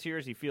segments here,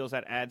 as he feels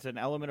that adds an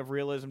element of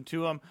realism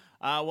to him.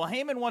 Well,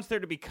 Heyman wants there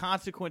to be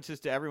consequences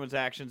to everyone's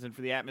actions and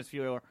for the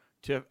atmosphere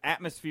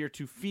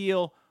to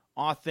feel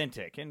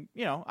authentic. And,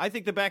 I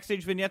think the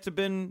backstage vignettes have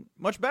been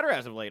much better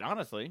as of late,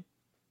 honestly.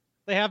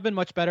 They have been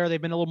much better.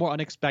 They've been a little more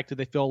unexpected.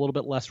 They feel a little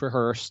bit less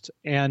rehearsed.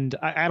 And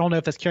I don't know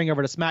if that's carrying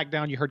over to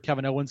SmackDown. You heard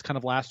Kevin Owens kind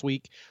of last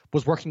week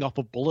was working off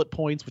of bullet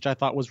points, which I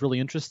thought was really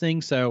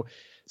interesting. So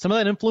some of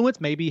that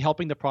influence may be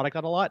helping the product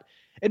out a lot.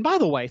 And by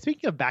the way,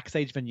 speaking of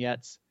backstage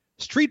vignettes,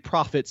 Street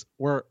Profits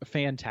were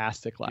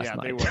fantastic last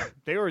night. Yeah,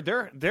 they were.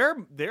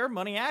 They're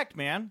money act,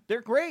 man.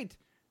 They're great.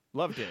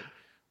 Loved it.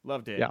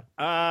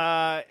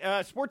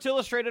 Yeah. Sports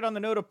Illustrated, on the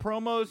note of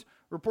promos,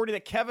 reporting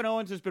that Kevin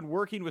Owens has been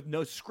working with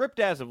no script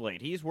as of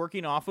late. He's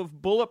working off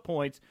of bullet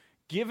points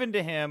given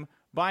to him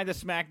by the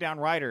SmackDown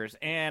writers,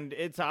 and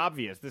it's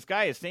obvious. This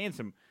guy is saying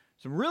some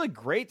really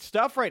great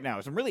stuff right now,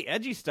 some really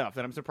edgy stuff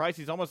that I'm surprised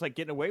he's almost like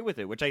getting away with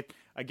it, which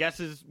I guess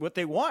is what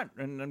they want,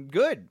 and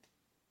good.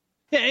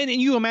 Yeah, and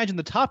you imagine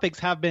the topics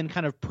have been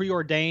kind of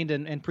preordained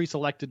and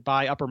pre-selected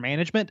by upper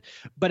management.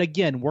 But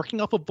again,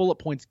 working off of bullet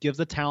points gives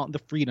the talent the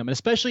freedom, and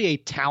especially a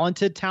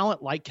talented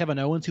talent like Kevin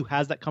Owens, who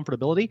has that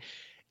comfortability,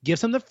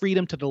 gives him the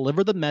freedom to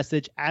deliver the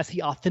message as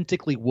he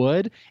authentically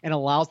would, and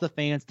allows the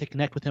fans to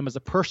connect with him as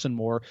a person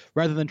more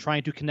rather than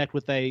trying to connect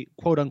with a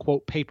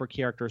quote-unquote paper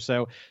character.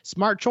 So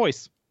smart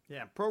choice.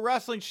 Yeah. Pro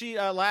Wrestling Sheet,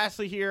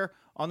 lastly here,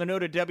 on the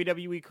note of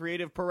WWE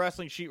Creative, Pro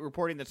Wrestling Sheet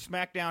reporting that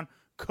SmackDown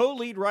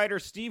co-lead writer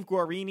Steve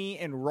Guarini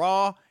and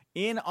Raw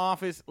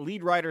in-office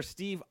lead writer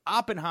Steve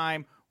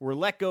Oppenheim were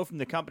let go from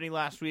the company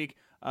last week.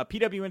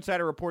 PW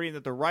Insider reporting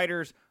that the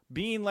writers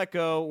being let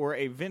go were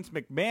a Vince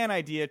McMahon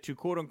idea to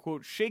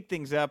quote-unquote shake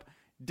things up.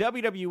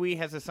 WWE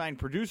has assigned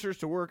producers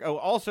to work.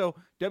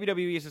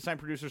 WWE has assigned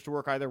producers to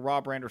work either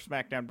Raw brand or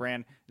SmackDown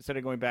brand instead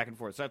of going back and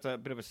forth. So that's a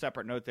bit of a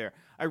separate note there.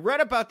 I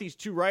read about these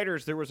two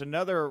writers. There was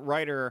another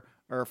writer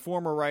or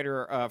former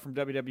writer from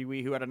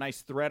WWE who had a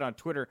nice thread on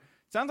Twitter.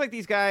 Sounds like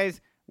these guys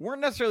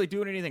weren't necessarily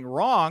doing anything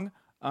wrong.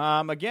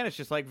 Again, it's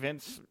just like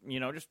Vince,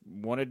 just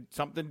wanted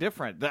something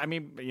different. I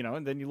mean,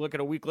 and then you look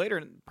at a week later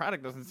and the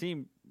product doesn't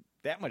seem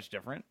that much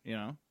different,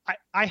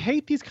 I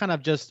hate these kind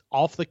of just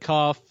off the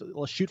cuff,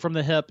 shoot from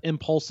the hip,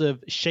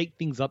 impulsive, shake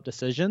things up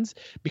decisions,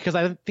 because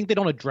I think they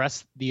don't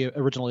address the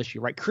original issue,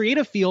 right?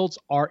 Creative fields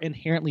are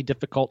inherently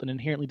difficult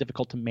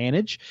to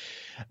manage,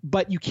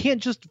 but you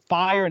can't just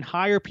fire and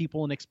hire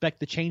people and expect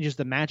the changes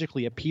to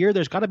magically appear.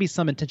 There's got to be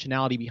some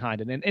intentionality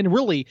behind it. And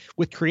really,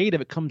 with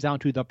creative, it comes down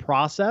to the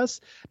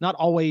process, not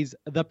always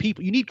the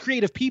people. You need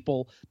creative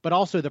people, but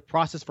also the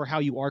process for how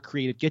you are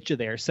creative get you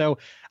there. So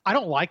I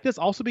don't like this,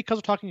 also because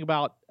we're talking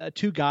about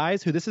two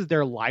guys who this is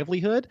their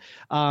livelihood,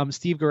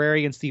 Steve Guerrero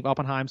and Steve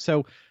Oppenheim.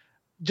 So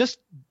just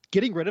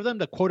getting rid of them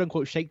to quote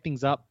unquote shake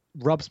things up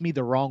rubs me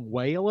the wrong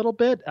way a little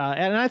bit.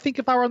 And I think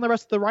if I were on the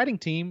rest of the writing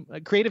team,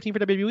 creative team for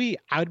WWE,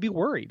 I would be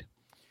worried.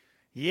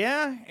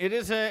 Yeah, it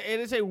is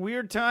a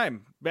weird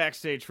time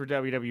backstage for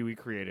WWE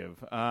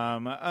Creative.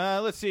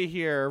 Let's see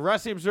here.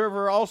 Wrestling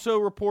Observer also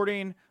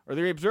reporting, or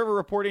the Observer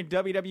reporting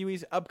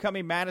WWE's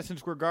upcoming Madison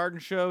Square Garden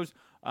shows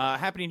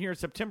happening here in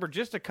September,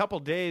 just a couple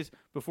days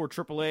before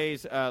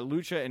AAA's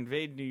Lucha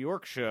Invade New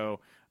York show.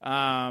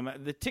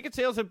 The ticket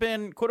sales have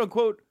been,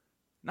 quote-unquote,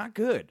 not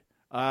good.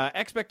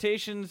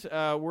 Expectations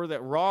were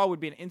that Raw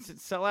would be an instant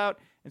sellout,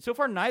 and so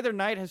far neither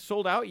night has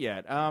sold out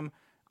yet.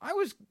 I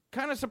was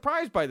kind of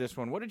surprised by this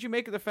one. What did you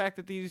make of the fact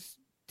that these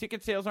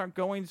ticket sales aren't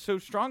going so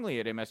strongly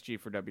at MSG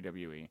for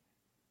WWE?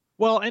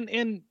 Well,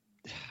 and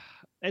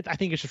I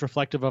think it's just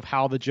reflective of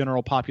how the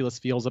general populace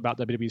feels about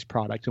WWE's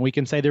product. And we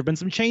can say there have been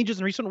some changes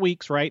in recent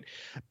weeks, right?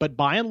 But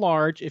by and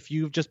large, if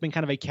you've just been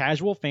kind of a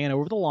casual fan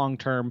over the long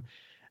term,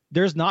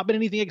 there's not been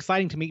anything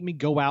exciting to make me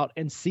go out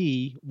and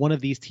see one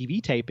of these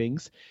TV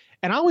tapings.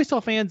 And I always tell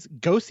fans,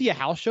 go see a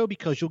house show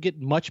because you'll get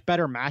much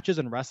better matches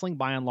in wrestling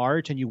by and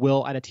large than you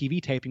will at a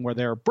TV taping where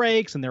there are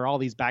breaks and there are all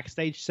these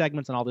backstage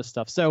segments and all this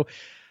stuff. So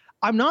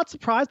I'm not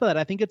surprised by that.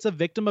 I think it's a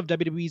victim of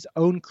WWE's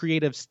own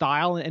creative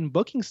style and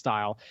booking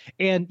style.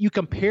 And you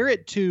compare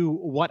it to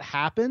what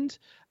happened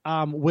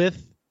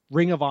with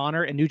Ring of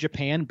Honor and New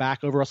Japan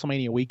back over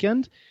WrestleMania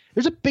weekend.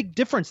 There's a big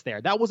difference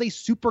there. That was a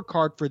super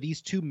card for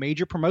these two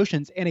major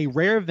promotions and a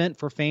rare event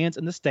for fans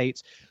in the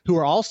States who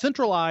are all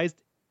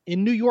centralized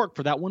in New York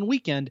for that one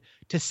weekend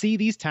to see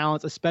these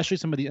talents, especially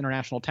some of the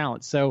international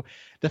talents. So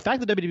the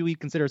fact that WWE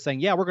considers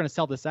saying, yeah, we're going to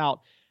sell this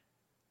out,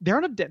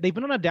 they've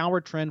been on a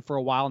downward trend for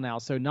a while now,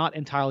 so not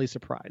entirely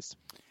surprised.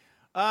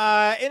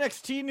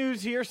 NXT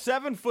news here.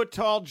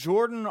 7-foot-tall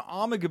Jordan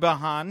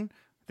Omagabahan,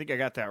 I think I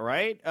got that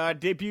right,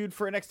 debuted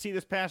for NXT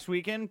this past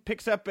weekend. He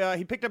picked up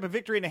a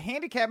victory in a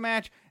handicap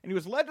match, and he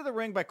was led to the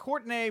ring by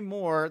Courtney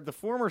Moore, the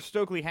former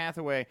Stokely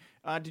Hathaway.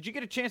 Did you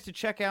get a chance to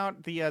check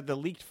out the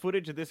leaked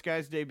footage of this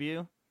guy's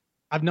debut?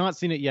 I've not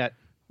seen it yet,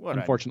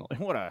 unfortunately.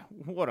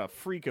 What a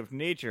freak of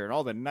nature in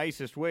all the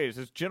nicest ways.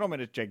 This gentleman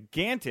is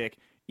gigantic,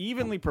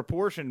 evenly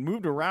proportioned,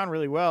 moved around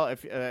really well.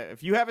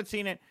 If you haven't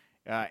seen it,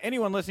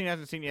 Anyone listening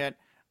hasn't seen yet,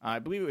 I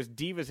believe it was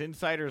Divas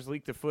Insiders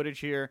leaked the footage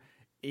here.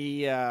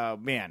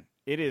 Man,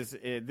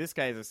 this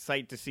guy is a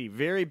sight to see.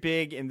 Very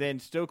big, and then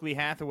Stokely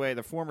Hathaway,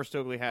 the former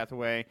Stokely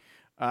Hathaway,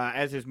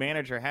 as his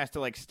manager, has to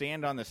like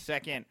stand on the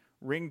second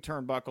ring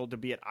turnbuckle to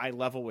be at eye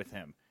level with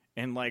him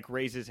and like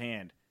raise his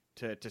hand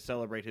to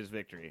celebrate his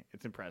victory.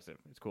 It's impressive.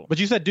 It's cool. But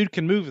you said dude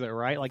can move, though,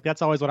 right? Like,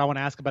 that's always what I want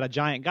to ask about a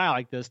giant guy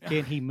like this.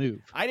 Can he move?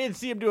 I didn't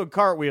see him doing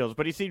cartwheels,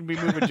 but he seemed to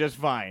be moving just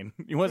fine.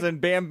 He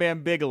wasn't Bam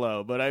Bam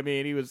Bigelow, but I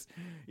mean, he was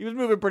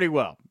moving pretty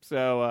well.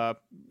 So,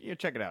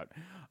 check it out.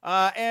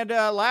 And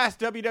last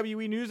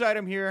WWE news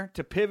item here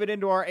to pivot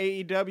into our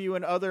AEW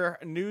and other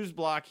news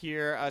block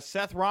here.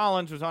 Seth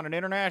Rollins was on an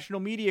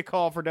international media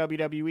call for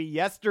WWE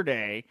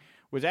yesterday,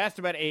 was asked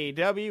about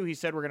AEW. He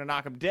said, we're going to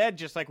knock him dead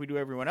just like we do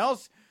everyone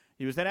else.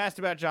 He was then asked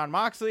about Jon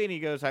Moxley, and he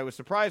goes, I was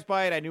surprised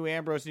by it. I knew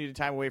Ambrose needed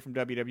time away from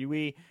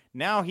WWE.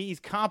 Now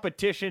he's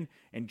competition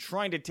and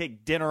trying to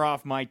take dinner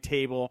off my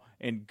table,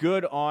 and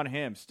good on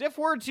him. Stiff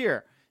words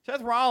here.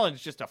 Seth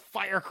Rollins, just a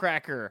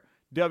firecracker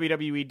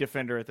WWE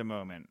defender at the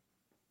moment.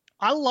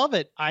 I love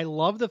it. I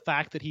love the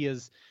fact that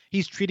he's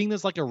treating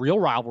this like a real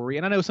rivalry.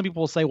 And I know some people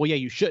will say, well, yeah,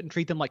 you shouldn't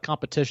treat them like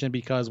competition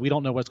because we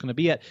don't know what's going to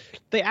be it.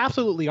 They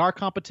absolutely are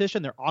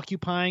competition. They're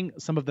occupying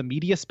some of the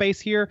media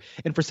space here.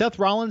 And for Seth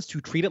Rollins to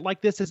treat it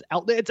like this it's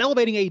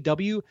elevating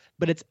AEW,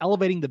 but it's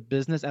elevating the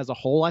business as a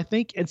whole, I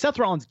think. And Seth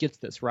Rollins gets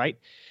this, right?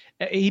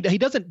 He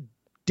doesn't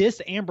diss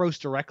Ambrose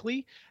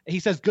directly. He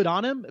says good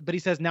on him, but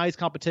he says now he's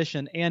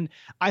competition. And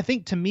I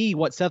think to me,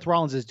 what Seth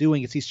Rollins is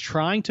doing is he's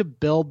trying to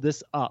build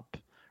this up.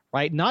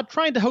 Right? Not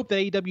trying to hope that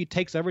AEW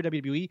takes over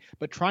WWE,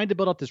 but trying to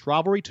build up this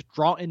rivalry to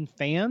draw in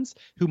fans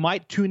who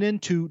might tune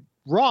into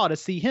Raw to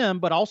see him,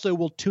 but also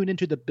will tune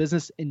into the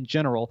business in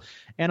general.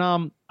 And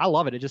I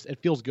love it. It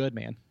feels good,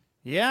 man.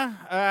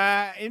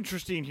 Yeah,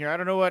 interesting here. I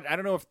don't know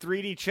if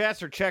 3D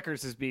chess or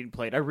checkers is being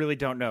played. I really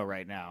don't know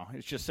right now.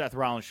 It's just Seth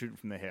Rollins shooting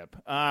from the hip.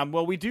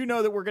 Well, we do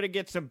know that we're going to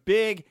get some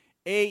big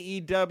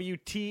AEW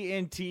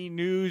TNT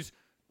news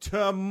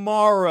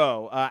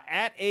tomorrow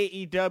at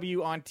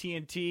AEW on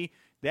TNT.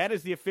 That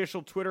is the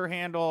official Twitter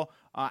handle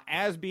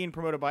as being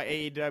promoted by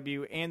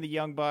AEW and the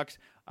Young Bucks.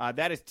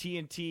 That is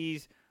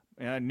TNT's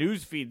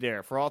news feed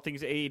there for all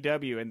things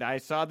AEW. And I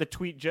saw the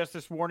tweet just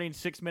this morning,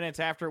 6 minutes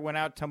after it went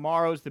out.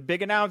 Tomorrow's the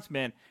big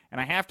announcement. And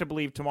I have to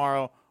believe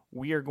tomorrow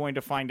we are going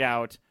to find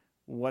out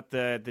what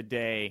the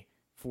day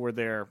for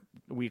their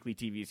weekly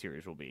TV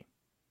series will be.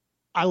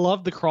 I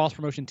love the cross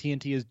promotion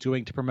TNT is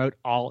doing to promote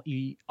all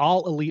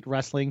elite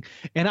wrestling,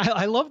 and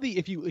I love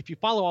if you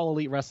follow All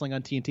Elite Wrestling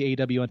on TNT,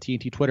 AEW on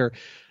TNT Twitter,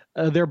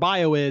 their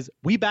bio is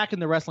 "We back in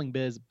the wrestling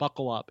biz,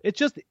 buckle up."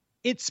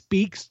 It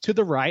speaks to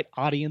the right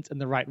audience in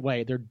the right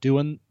way. They're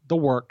doing the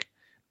work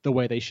the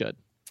way they should.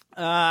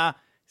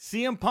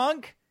 CM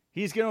Punk,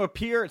 he's going to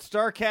appear at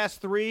Starrcast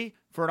 3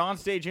 for an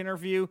onstage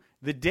interview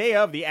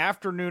the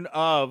afternoon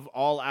of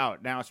All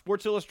Out. Now,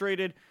 Sports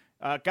Illustrated.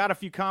 Got a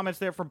few comments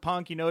there from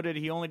Punk. He noted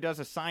he only does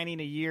a signing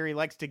a year. He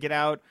likes to get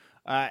out.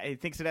 He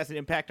thinks it has an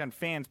impact on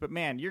fans. But,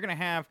 man, you're going to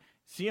have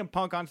CM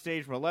Punk on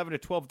stage from 11 to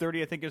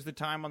 12:30, I think is the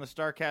time on the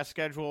Starrcast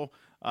schedule.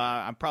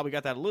 I probably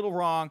got that a little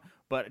wrong.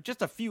 But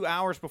just a few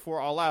hours before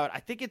All Out,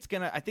 I think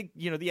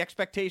the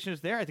expectation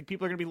is there. I think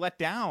people are going to be let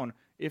down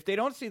if they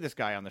don't see this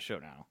guy on the show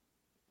now.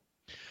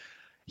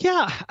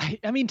 Yeah,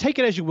 I mean, take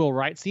it as you will,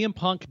 right? CM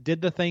Punk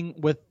did the thing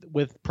with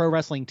Pro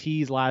Wrestling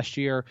Tees last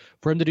year.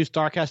 For him to do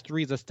Starrcast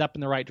 3 is a step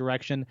in the right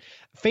direction.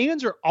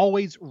 Fans are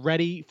always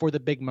ready for the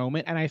big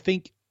moment, and I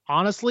think,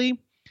 honestly,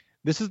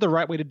 this is the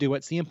right way to do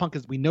it. CM Punk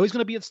we know he's going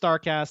to be at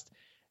Starrcast.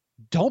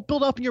 Don't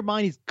build up in your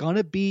mind he's going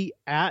to be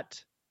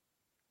at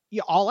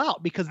All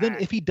Out, because then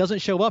if he doesn't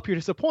show up, you're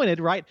disappointed,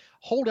 right?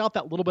 Hold out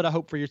that little bit of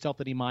hope for yourself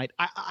that he might.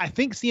 I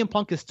think CM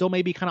Punk is still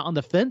maybe kind of on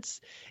the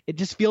fence. It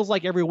just feels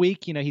like every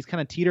week, he's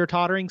kind of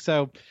teeter-tottering.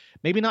 So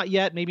maybe not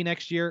yet, maybe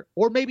next year,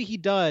 or maybe he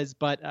does.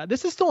 But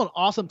this is still an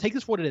awesome, take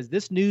this for what it is.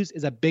 This news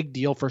is a big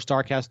deal for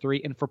Starrcast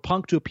 3, and for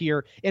Punk to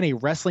appear in a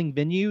wrestling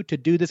venue to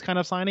do this kind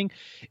of signing,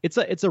 it's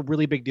a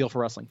really big deal for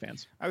wrestling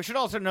fans. I should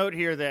also note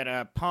here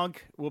that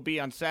Punk will be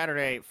on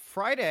Saturday.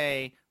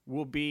 Friday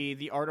will be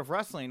The Art of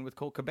Wrestling with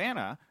Colt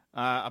Cabana.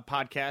 A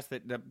podcast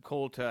that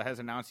Colt has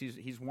announced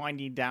he's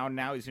winding down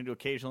now. He's going to do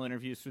occasional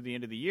interviews through the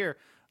end of the year.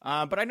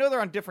 But I know they're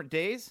on different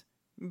days.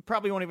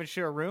 Probably won't even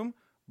share a room.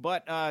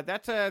 But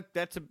that's a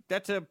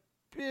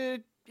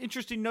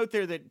interesting note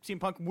there that CM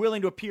Punk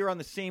willing to appear on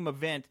the same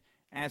event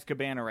as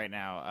Cabana right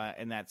now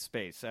in that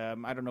space. I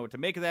don't know what to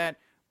make of that,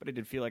 but I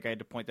did feel like I had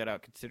to point that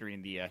out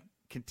considering the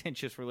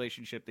contentious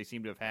relationship they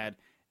seem to have had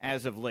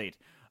as of late.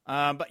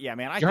 But yeah,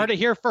 man, you heard it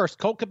here first.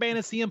 Colt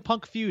Cabana CM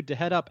Punk feud to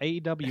head up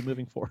AEW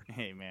moving forward.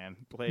 Hey man,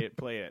 play it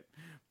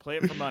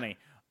for money.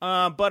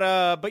 But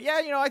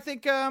yeah,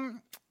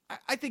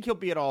 I think he'll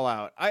be at All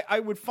Out. I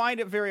would find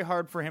it very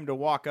hard for him to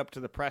walk up to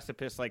the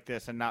precipice like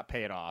this and not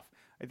pay it off.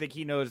 I think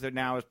he knows that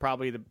now is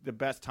probably the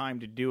best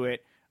time to do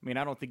it. I mean,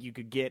 I don't think you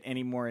could get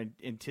any more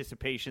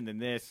anticipation than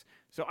this.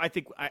 So I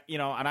think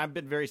and I've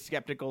been very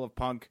skeptical of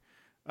Punk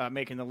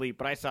making the leap,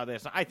 but I saw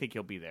this. I think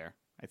he'll be there.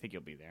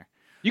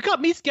 You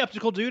got me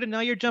skeptical, dude, and now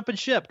you're jumping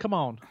ship. Come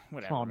on.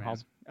 Whatever, Come on, man.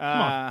 Halls.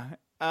 Come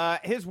on.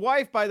 His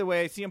wife, by the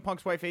way, CM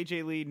Punk's wife,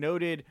 AJ Lee,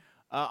 noted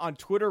on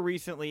Twitter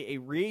recently a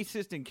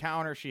racist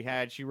encounter she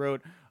had. She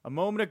wrote, "A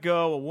moment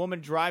ago, a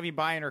woman driving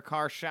by in her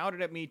car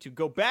shouted at me to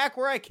go back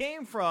where I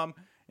came from.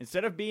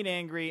 Instead of being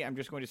angry, I'm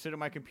just going to sit at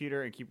my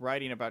computer and keep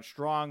writing about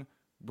strong,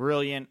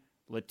 brilliant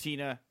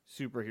Latina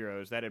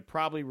superheroes." That'd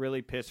probably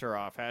really piss her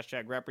off.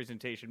 Hashtag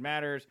representation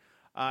matters.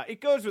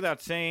 It goes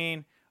without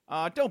saying,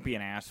 don't be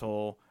an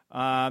asshole.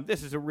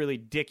 This is a really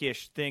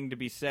dickish thing to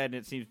be said, and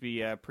it seems to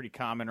be pretty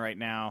common right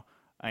now.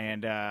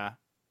 And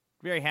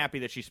very happy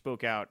that she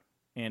spoke out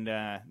in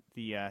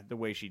the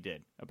way she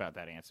did about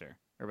that answer,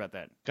 or about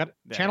that. Got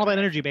channel that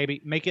energy,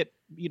 baby. Make it,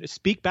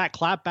 speak back,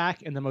 clap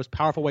back in the most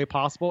powerful way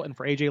possible. And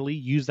for AJ Lee,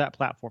 use that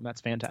platform.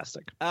 That's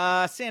fantastic.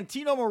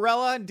 Santino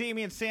Marella and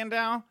Damian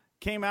Sandow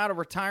came out of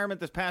retirement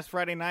this past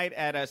Friday night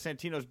at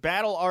Santino's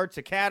Battle Arts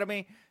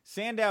Academy.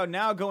 Sandow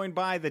now going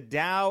by the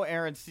Dow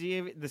Aaron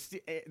Stevens.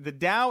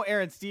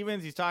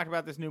 He's talked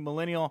about this new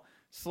millennial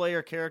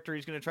Slayer character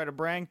he's going to try to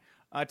bring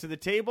to the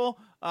table.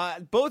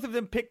 Both of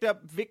them picked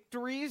up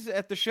victories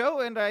at the show,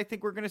 and I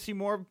think we're going to see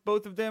more of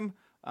both of them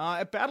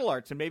at Battle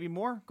Arts, and maybe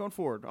more going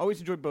forward. Always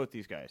enjoyed both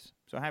these guys,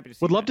 so happy to see.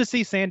 Would love to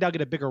see Sandow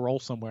get a bigger role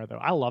somewhere, though.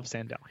 I love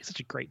Sandow. He's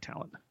such a great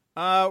talent.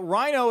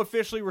 Rhino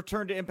officially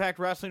returned to Impact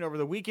Wrestling over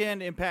the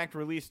weekend. Impact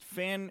released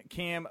fan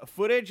cam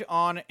footage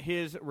on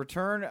his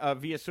return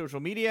via social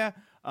media.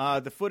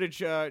 The footage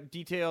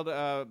detailed,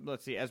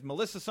 as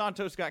Melissa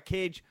Santos got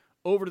Cage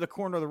over to the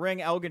corner of the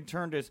ring, Elgin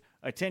turned his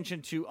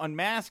attention to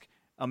unmask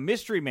a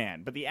mystery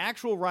man, but the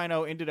actual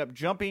Rhino ended up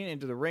jumping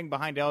into the ring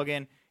behind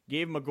Elgin,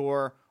 gave him a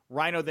gore.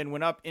 Rhino then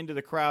went up into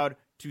the crowd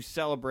to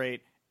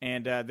celebrate,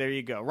 and there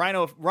you go.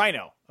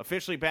 Rhino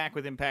officially back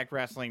with Impact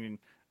Wrestling,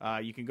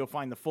 and you can go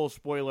find the full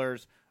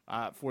spoilers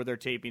for their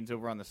tapings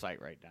over on the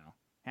site right now.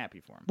 Happy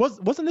for him.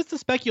 Wasn't this the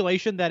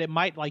speculation that it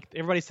might, like,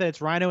 everybody said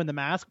it's Rhino in the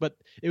mask, but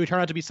it would turn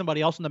out to be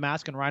somebody else in the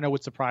mask and Rhino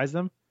would surprise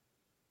them?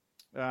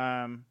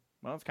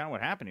 Well, that's kind of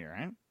what happened here,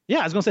 right? Yeah,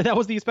 I was going to say that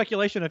was the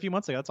speculation a few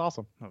months ago. That's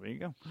awesome. Oh, there you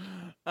go.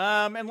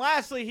 And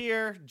lastly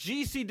here,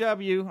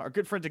 GCW, our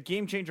good friends at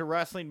Game Changer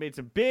Wrestling, made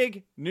some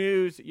big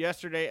news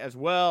yesterday as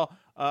well.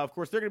 Of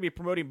course, they're going to be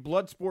promoting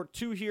Bloodsport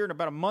 2 here in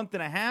about a month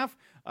and a half.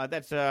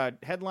 That's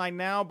headlined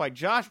now by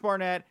Josh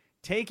Barnett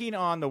taking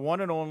on the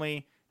one and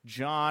only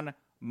Jon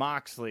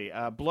Moxley.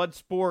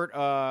 Bloodsport,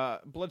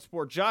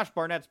 Josh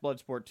Barnett's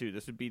Bloodsport 2.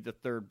 This would be the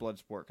third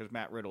Bloodsport because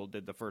Matt Riddle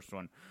did the first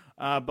one.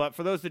 But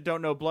for those that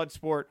don't know,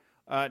 Bloodsport,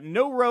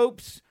 no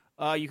ropes.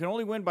 You can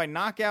only win by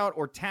knockout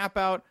or tap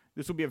out.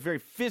 This will be a very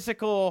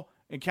physical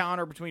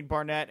encounter between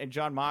Barnett and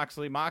Jon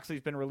Moxley. Moxley's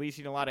been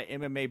releasing a lot of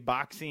MMA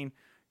boxing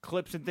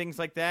clips and things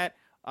like that.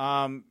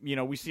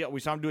 We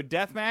saw him do a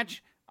death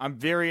match. I'm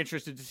very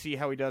interested to see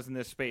how he does in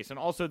this space. And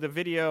also the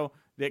video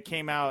that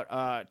came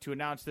out to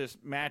announce this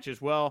match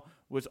as well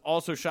was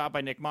also shot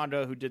by Nick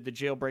Mondo, who did the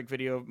jailbreak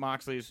video of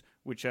Moxley's,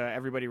 which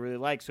everybody really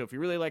likes. So if you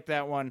really like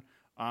that one,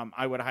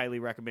 I would highly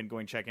recommend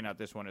checking out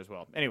this one as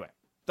well. Anyway,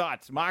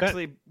 thoughts?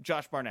 Moxley,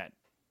 Josh Barnett.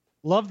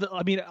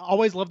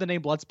 Always love the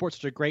name Bloodsport.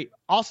 Such a great,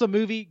 awesome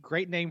movie.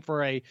 Great name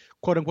for a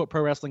quote-unquote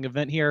pro wrestling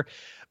event here.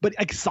 But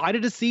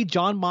excited to see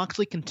Jon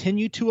Moxley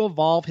continue to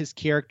evolve his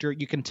character.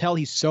 You can tell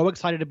he's so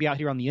excited to be out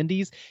here on the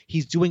indies.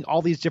 He's doing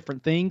all these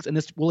different things. And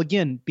this will,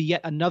 again, be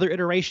yet another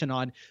iteration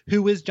on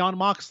who is Jon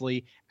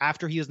Moxley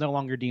after he is no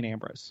longer Dean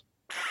Ambrose.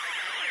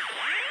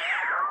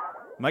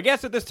 My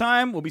guest at this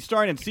time will be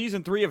starring in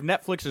Season 3 of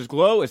Netflix's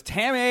Glow as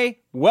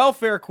Tammy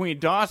Welfare Queen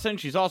Dawson.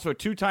 She's also a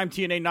two-time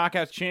TNA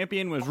Knockouts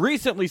champion, was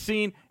recently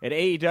seen at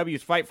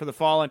AEW's Fight for the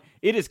Fallen.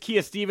 It is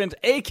Kia Stevens,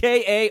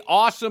 a.k.a.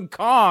 Awesome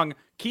Kong.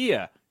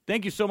 Kia,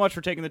 thank you so much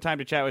for taking the time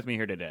to chat with me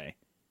here today.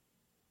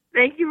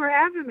 Thank you for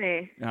having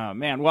me. Oh,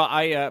 man. Well,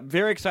 I'm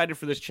very excited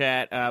for this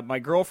chat. My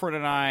girlfriend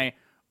and I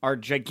are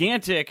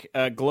gigantic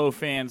Glow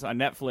fans on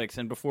Netflix,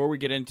 and before we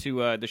get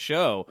into the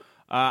show,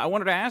 I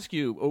wanted to ask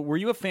you, were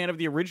you a fan of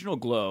the original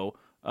Glow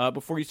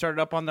before you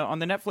started up on the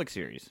Netflix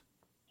series?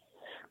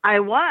 I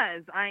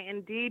was. I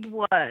indeed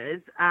was.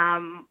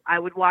 I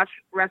would watch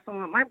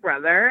wrestling with my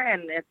brother,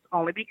 and it's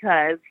only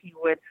because he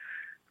would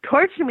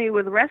torture me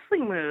with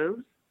wrestling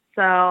moves.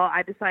 So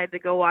I decided to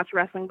go watch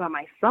wrestling by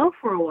myself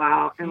for a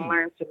while and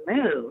learn to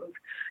move.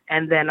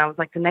 And then I was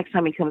like, the next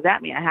time he comes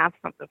at me, I have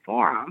something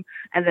for him.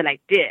 And then I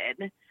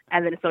did.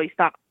 And then so he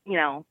stopped,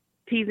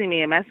 teasing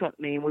me and messing with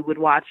me. We would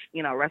watch,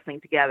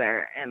 wrestling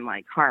together in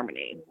like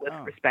harmony with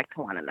respect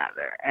to one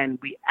another. And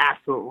we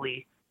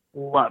absolutely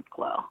loved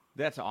Glow.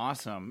 That's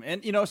awesome.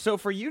 And, so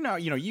for you now,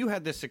 you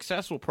had this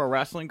successful pro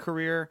wrestling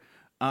career,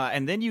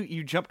 and then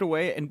you jumped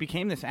away and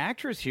became this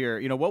actress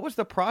here. What was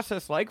the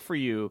process like for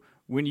you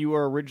when you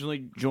were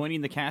originally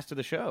joining the cast of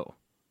the show?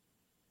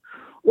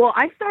 Well,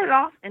 I started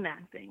off in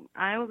acting.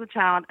 I was a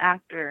child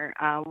actor,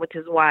 which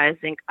is why I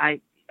think I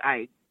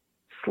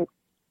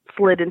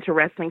slid into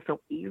wrestling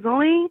so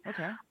easily.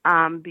 Okay.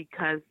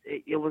 Because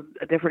it was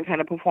a different kind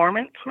of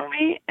performance for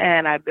me,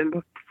 and I've been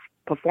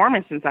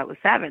performing since I was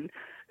 7.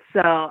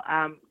 So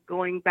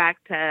going back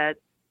to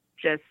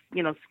just,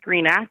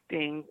 screen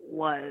acting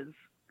was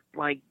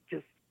like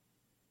just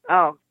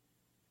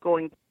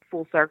going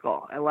full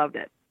circle. I loved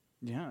it.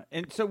 Yeah.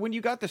 And so when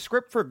you got the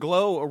script for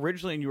Glow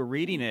originally and you were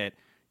reading it,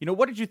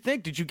 what did you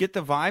think? Did you get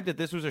the vibe that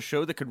this was a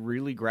show that could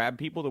really grab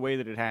people the way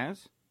that it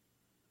has?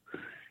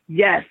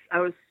 Yes, I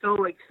was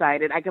so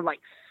excited. I could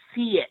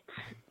see it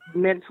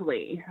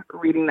mentally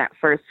reading that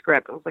first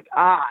script. I was like,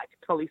 I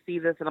could totally see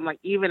this. And I'm like,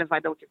 even if I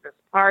don't get this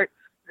part,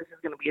 this is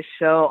going to be a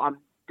show I'm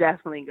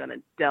definitely going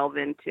to delve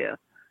into.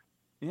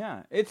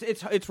 Yeah,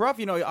 it's rough,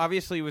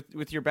 obviously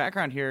with your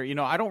background here,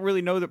 I don't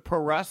really know that pro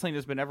wrestling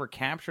has been ever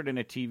captured in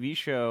a TV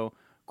show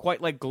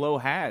quite like Glow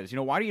has.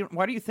 Why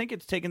do you think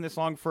it's taken this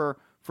long for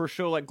a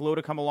show like Glow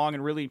to come along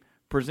and really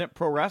present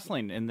pro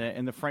wrestling in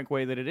the frank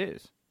way that it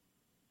is?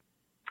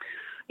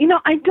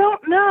 I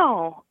don't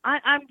know.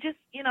 I'm just,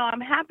 I'm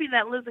happy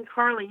that Liz and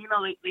Carly,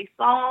 they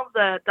saw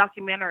the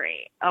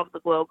documentary of the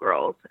Glow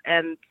Girls,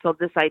 and so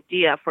this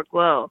idea for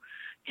Glow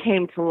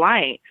came to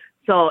light.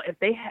 So if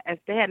they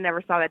had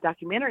never saw that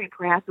documentary,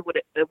 perhaps it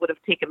would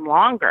have taken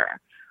longer.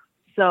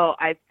 So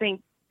I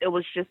think it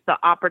was just the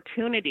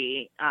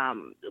opportunity.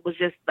 It was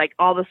just like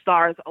all the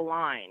stars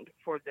aligned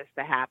for this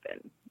to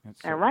happen.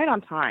 And right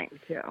on time,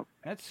 too.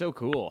 That's so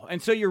cool.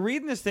 And so you're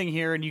reading this thing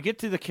here, and you get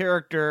to the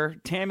character,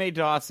 Tammy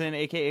Dawson,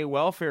 a.k.a.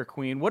 Welfare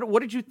Queen. What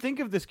did you think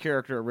of this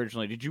character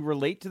originally? Did you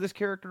relate to this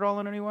character at all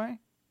in any way?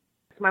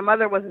 My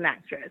mother was an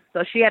actress,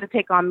 so she had to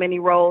take on many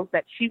roles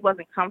that she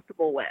wasn't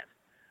comfortable with.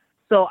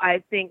 So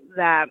I think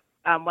that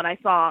when I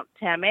saw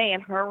Tammy in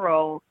her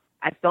role,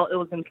 I felt it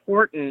was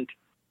important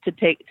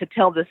to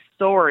tell this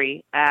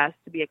story as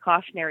to be a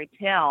cautionary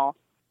tale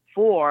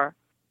for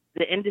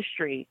the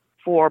industry,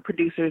 for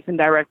producers and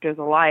directors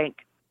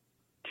alike,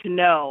 to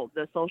know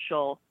the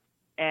social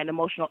and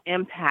emotional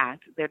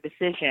impact their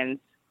decisions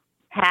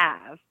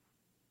have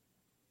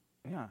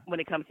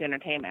when it comes to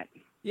entertainment.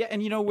 Yeah,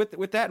 and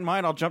with that in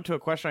mind, I'll jump to a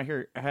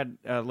question I had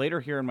later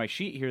here in my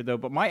sheet here, though.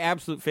 But my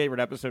absolute favorite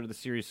episode of the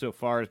series so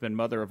far has been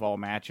Mother of All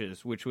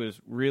Matches, which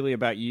was really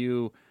about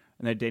you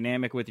and the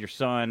dynamic with your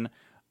son.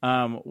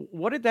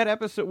 What did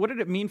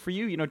it mean for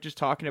you? Just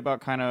talking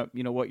about kind of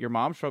what your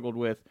mom struggled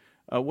with.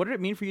 What did it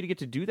mean for you to get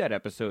to do that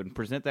episode and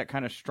present that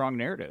kind of strong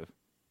narrative?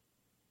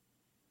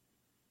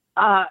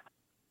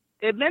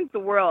 It meant the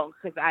world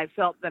because I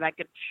felt that I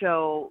could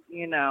show,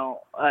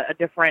 a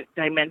different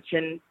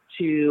dimension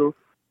to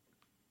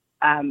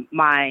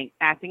my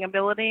acting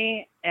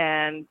ability,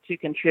 and to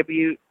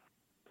contribute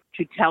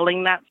to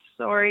telling that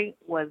story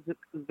was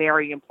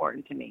very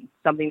important to me.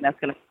 Something that's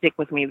going to stick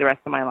with me the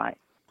rest of my life.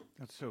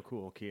 That's so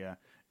cool, Kia.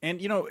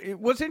 And,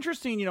 what's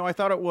interesting, I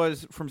thought it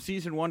was from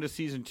season 1 to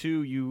season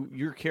 2,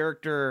 your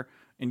character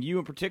and you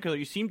in particular,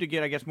 you seem to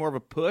get, I guess, more of a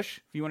push,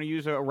 if you want to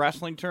use a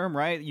wrestling term,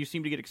 right? You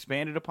seem to get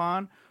expanded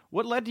upon.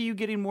 What led to you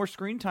getting more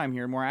screen time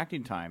here, more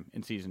acting time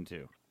in season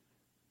 2?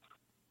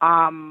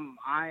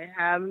 I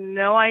have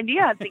no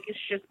idea. I think it's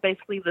just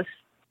basically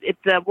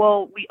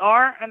we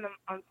are an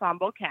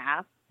ensemble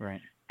cast.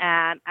 Right.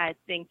 And I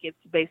think it's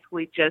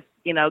basically just,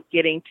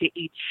 getting to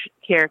each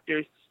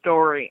character's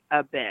story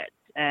a bit.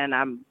 And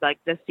like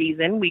this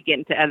season, we get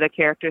into other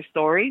character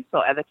stories, so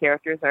other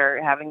characters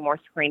are having more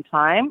screen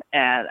time.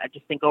 And I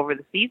just think over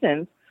the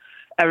seasons,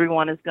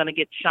 everyone is going to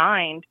get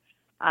shined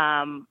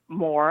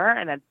more.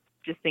 And I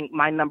just think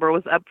my number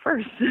was up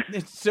first.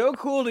 It's so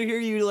cool to hear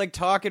you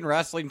talk in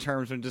wrestling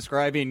terms when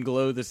describing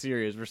Glow the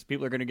series, where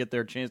people are going to get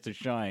their chance to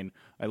shine.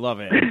 I love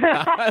it.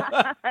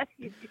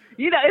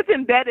 It's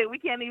embedded. We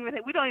don't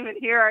even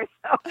hear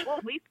ourselves when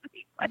we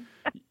speak.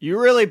 You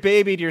really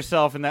babied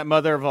yourself in that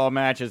Mother of All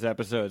Matches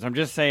episodes. I'm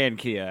just saying,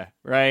 Kia,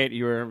 right?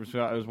 It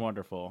was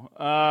wonderful.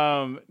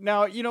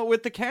 Now,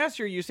 with the cast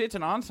here, you say it's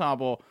an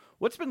ensemble.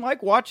 What's been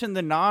like watching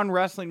the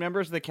non-wrestling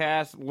members of the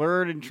cast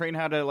learn and train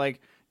how to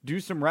do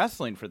some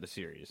wrestling for the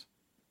series?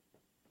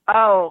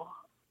 Oh,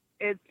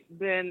 it's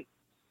been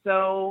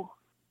so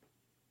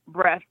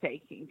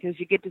breathtaking because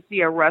you get to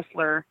see a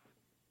wrestler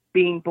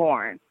being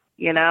born,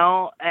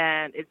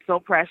 and it's so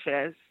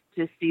precious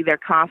to see their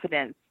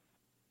confidence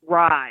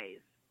rise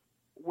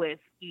with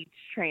each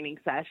training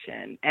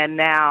session. And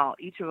now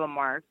each of them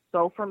are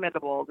so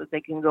formidable that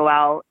they can go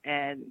out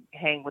and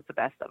hang with the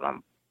best of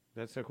them.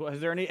 That's so cool.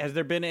 Has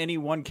there been any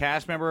one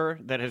cast member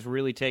that has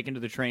really taken to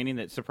the training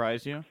that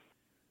surprised you?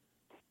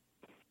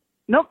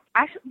 Nope,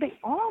 actually, they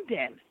all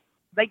did.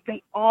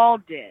 They all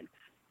did.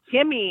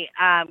 Kimmy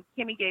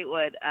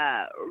Gatewood,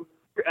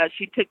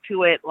 she took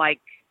to it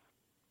like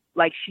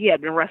she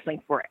had been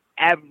wrestling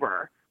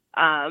forever.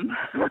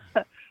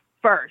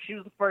 First, she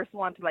was the first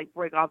one to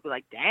break off. Be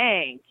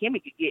dang,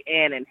 Kimmy could get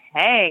in and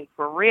hang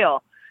for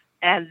real.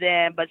 And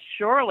then, but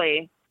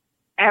surely,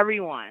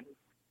 everyone,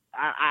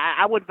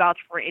 I would vouch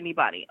for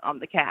anybody on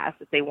the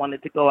cast if they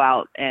wanted to go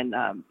out and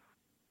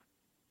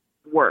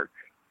work.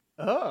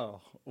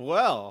 Oh,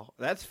 well,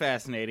 that's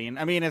fascinating.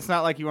 I mean, it's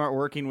not like you aren't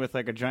working with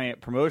a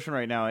giant promotion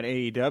right now at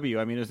AEW.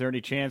 I mean, is there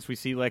any chance we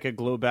see a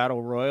Glow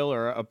Battle Royal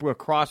or a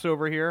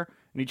crossover here?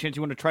 Any chance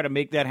you want to try to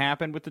make that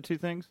happen with the two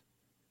things?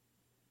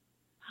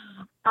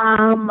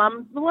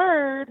 Mum's the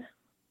word.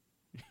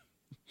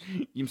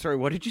 I'm sorry,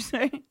 what did you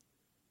say?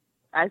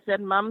 I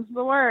said mum's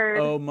the word.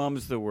 Oh,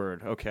 mum's the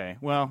word. Okay.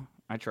 Well,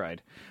 I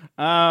tried.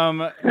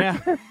 Now,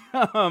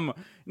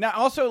 now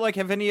also, like,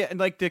 have any,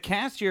 like, the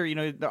cast here, you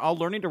know, they're all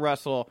learning to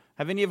wrestle.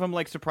 Have any of them,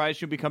 like,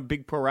 surprised you become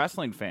big pro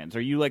wrestling fans?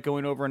 Are you, like,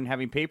 going over and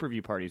having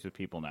pay-per-view parties with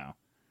people now?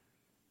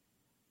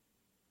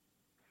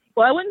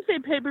 Well, I wouldn't say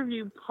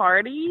pay-per-view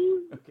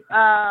parties, Okay.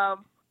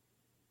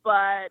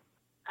 but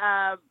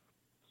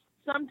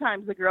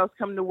sometimes the girls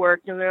come to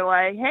work and they're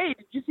like, hey,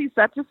 did you see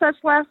such and such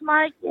last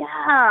night?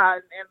 Yeah.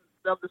 And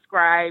they'll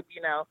describe,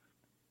 you know,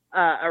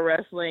 a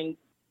wrestling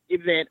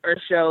event or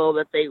show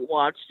that they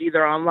watched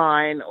either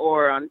online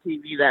or on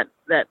TV that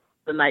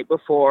the night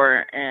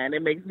before, and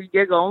it makes me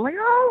giggle. I'm like,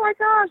 oh my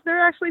gosh,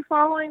 they're actually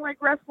following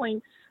like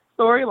wrestling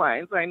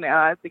storylines right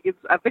now. I think it's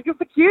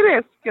the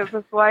cutest because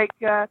it's like,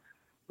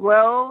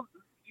 well,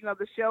 you know,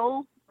 the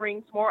show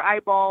brings more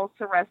eyeballs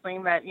to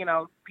wrestling that, you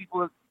know,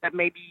 people that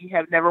maybe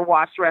have never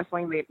watched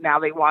wrestling, now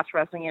they watch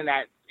wrestling, and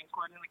that's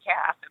including the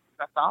cast.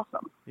 That's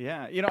awesome.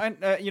 Yeah, you know, and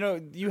you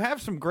know, you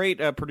have some great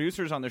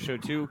producers on the show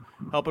too,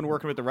 helping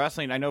working with the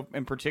wrestling. I know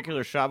in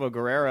particular Chavo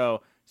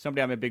Guerrero,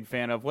 somebody I'm a big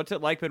fan of. What's it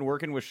like been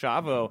working with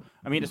Chavo?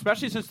 I mean,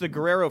 especially since the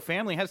Guerrero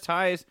family has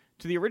ties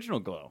to the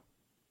original Glow.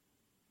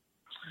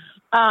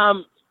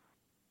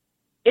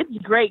 It's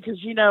great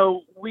because, you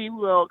know, we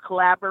will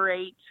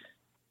collaborate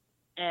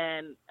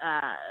and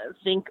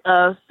think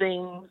of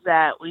things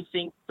that we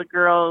think the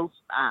girls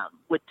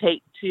would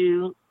take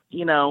to.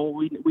 You know,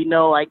 we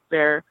know like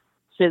their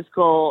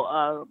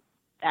physical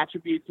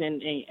attributes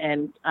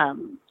and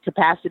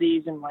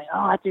capacities, and like, oh,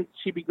 I think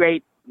she'd be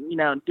great, you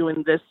know,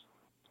 doing this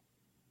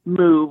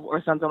move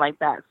or something like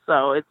that.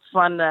 So it's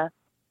fun to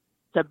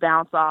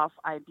bounce off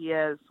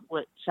ideas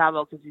with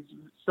Chavo because he's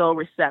so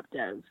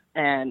receptive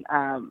and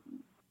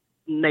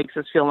makes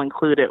us feel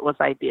included with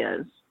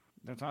ideas.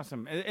 That's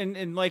awesome.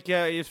 And like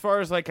as far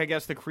as like I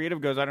guess the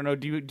creative goes, I don't know.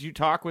 Do you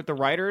talk with the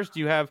writers? Do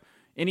you have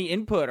any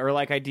input or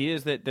like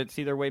ideas that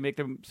see their way make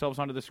themselves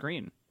onto the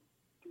screen?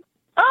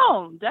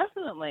 Oh,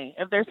 definitely.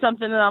 If there's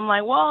something that I'm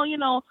like, well, you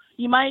know,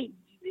 you might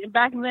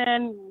back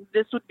then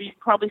this would be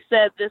probably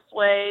said this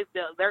way.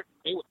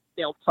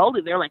 They'll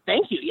totally. They're like,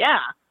 thank you.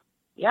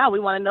 Yeah, we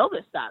want to know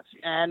this stuff,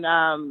 and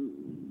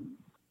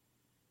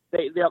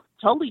they'll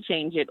totally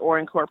change it or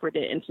incorporate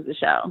it into the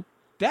show.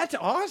 That's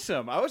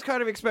awesome. I was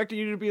kind of expecting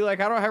you to be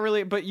like, I don't have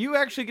really, but you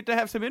actually get to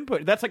have some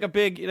input. That's like a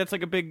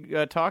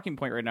big talking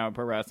point right now in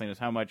pro wrestling is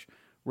how much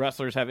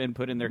wrestlers have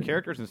input in their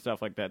characters and stuff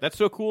like that. That's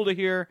so cool to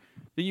hear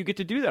that you get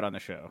to do that on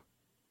the show.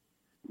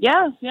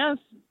 Yes.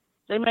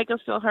 They make us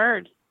feel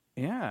heard.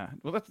 Yeah.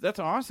 Well, that's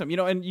awesome. You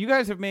know, and you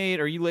guys have made,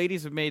 or you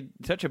ladies have made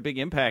such a big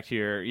impact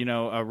here. You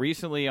know,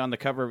 recently on the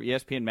cover of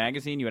ESPN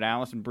magazine, you had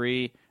Allison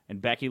Brie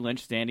and Becky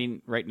Lynch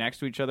standing right next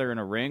to each other in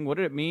a ring. What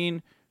did it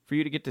mean for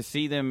you to get to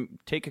see them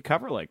take a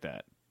cover like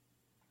that?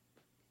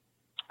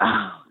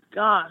 Oh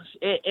gosh,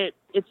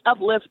 it's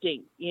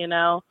uplifting, you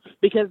know,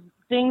 because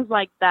things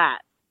like that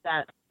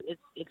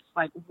it's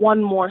like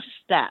one more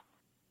step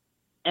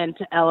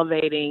into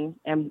elevating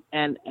and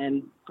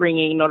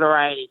bringing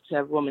notoriety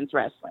to women's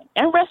wrestling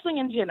and wrestling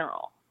in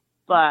general,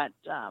 but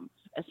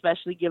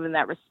especially given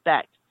that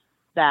respect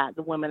that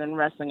the women in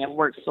wrestling have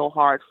worked so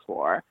hard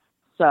for.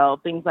 So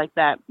things like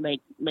that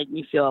make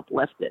me feel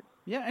uplifted.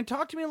 Yeah, and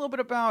talk to me a little bit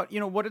about,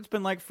 you know, what it's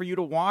been like for you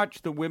to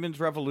watch the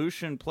women's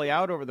revolution play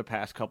out over the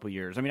past couple of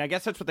years. I mean, I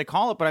guess that's what they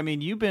call it, but I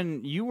mean,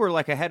 you were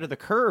like ahead of the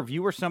curve.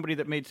 You were somebody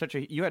that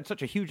you had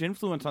such a huge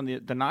influence on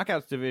the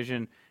knockouts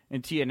division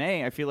in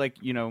TNA. I feel like,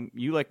 you know,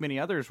 you like many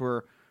others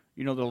were,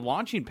 you know, the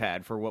launching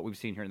pad for what we've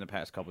seen here in the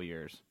past couple of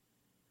years.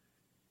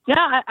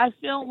 Yeah, I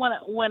feel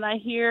when I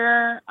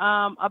hear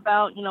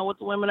about, you know, what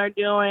the women are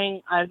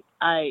doing,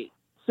 I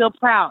feel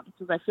proud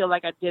because I feel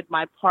like I did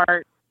my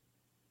part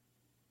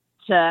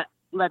to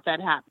let that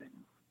happen,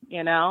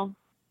 you know?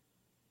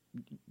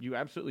 You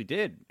absolutely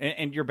did.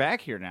 And you're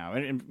back here now.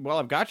 And well,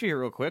 I've got you here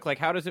real quick. Like,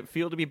 how does it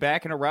feel to be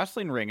back in a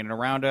wrestling ring and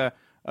around a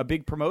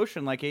big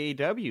promotion like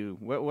AEW?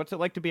 What's it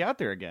like to be out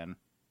there again?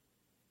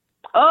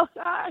 Oh,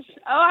 gosh.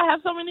 Oh, I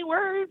have so many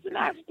words and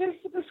adjectives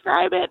to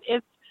describe it.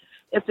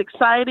 It's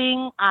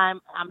exciting.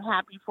 I'm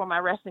happy for my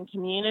wrestling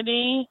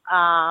community,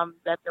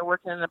 that they're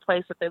working in a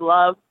place that they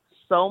love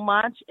so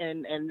much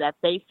and that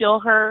they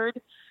feel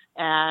heard.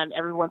 And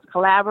everyone's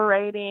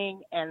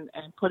collaborating and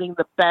putting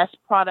the best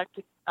product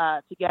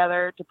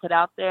together to put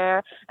out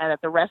there, and that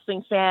the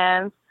wrestling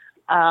fans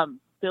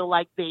feel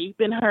like they've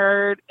been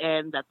heard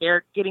and that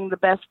they're getting the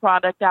best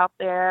product out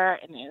there.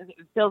 And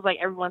it feels like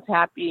everyone's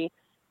happy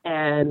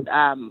and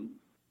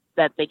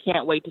that they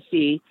can't wait to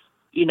see,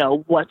 you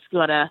know, what's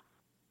going to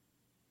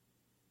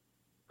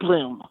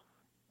bloom.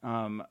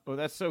 Well,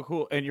 that's so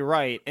cool. And you're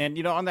right. And,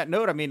 you know, on that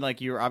note, I mean, like,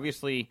 you're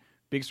obviously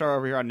big star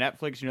over here on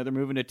Netflix. You know, they're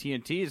moving to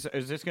TNT.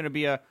 Is this going to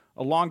be a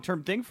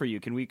long-term thing for you?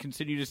 Can we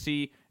continue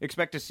to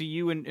expect to see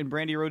you in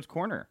Brandy Rhodes'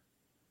 corner?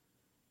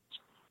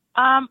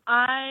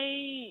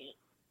 I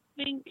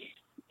think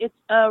it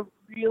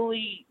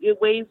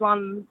weighs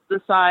on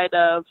the side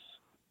of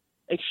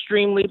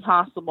extremely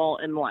possible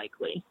and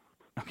likely.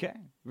 Okay,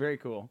 very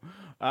cool.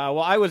 Well,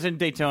 I was in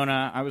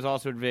Daytona. I was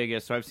also in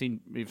Vegas, so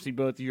we've seen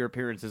both of your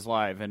appearances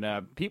live,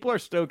 and people are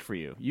stoked for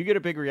you. You get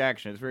a big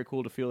reaction. It's very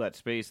cool to feel that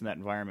space and that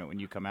environment when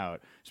you come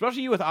out,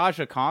 especially you with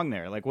Aja Kong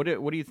there. Like, what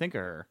do you think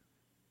of her?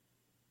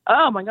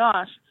 Oh my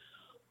gosh,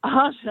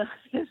 Aja.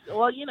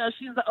 Well,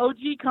 she's the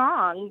OG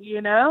Kong.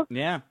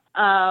 Yeah.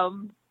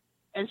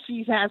 And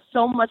she has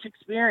so much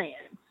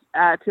experience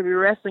to be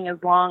wrestling as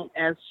long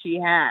as she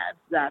has.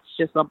 That's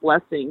just a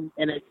blessing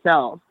in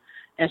itself.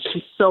 And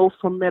she's so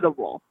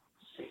formidable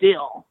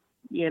still,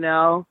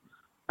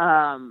 that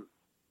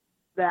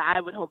I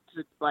would hope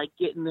to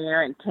get in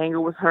there and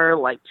tangle with her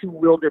like two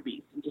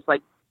wildebeests and just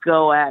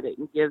go at it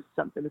and give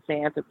something the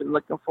fans have been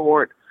looking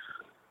forward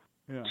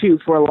to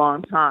for a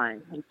long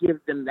time and give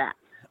them that.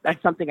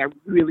 That's something I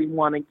really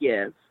want to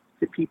give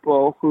to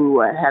people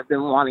who have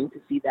been wanting to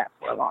see that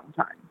for a long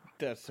time.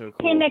 That's so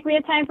cool. Hey, Nick, we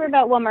have time for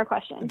about one more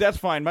question. That's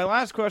fine. My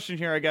last question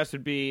here, I guess,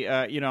 would be,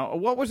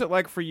 what was it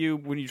like for you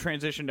when you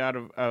transitioned out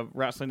of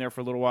wrestling there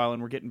for a little while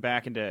and we're getting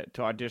back into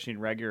auditioning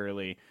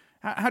regularly?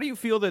 How do you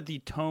feel that the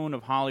tone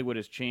of Hollywood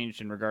has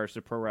changed in regards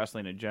to pro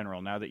wrestling in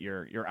general now that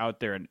you're out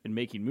there and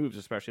making moves,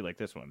 especially like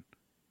this one?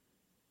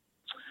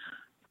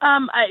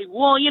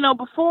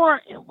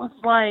 Before it was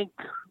like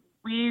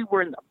we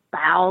were in the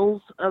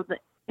bowels of the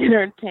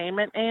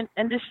entertainment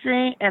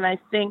industry, and I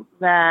think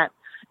that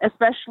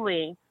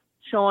especially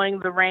showing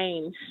the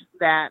range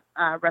that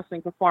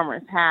wrestling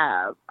performers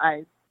have,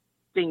 I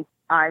think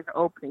eyes are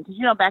opening.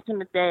 Because, back in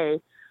the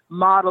day,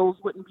 models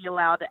wouldn't be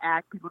allowed to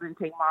act. People didn't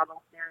take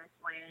models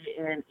seriously,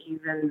 and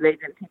even they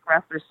didn't take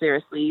wrestlers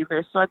seriously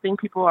either. So I think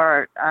people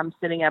are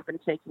sitting up and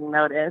taking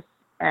notice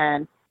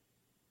and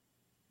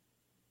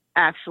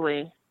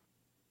actually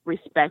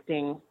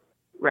respecting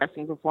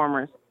wrestling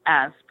performers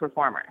as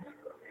performers.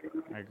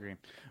 I agree.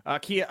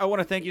 Kia, I want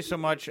to thank you so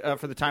much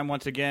for the time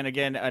once again.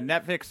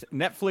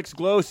 Netflix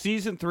Glow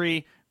Season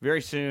 3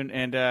 very soon.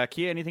 And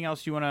Kia, anything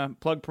else you want to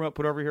plug, promote,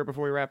 put over here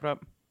before we wrap it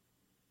up?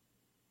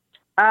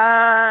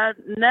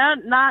 No,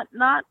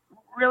 not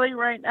really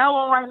right now.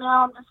 Well, right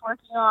now I'm just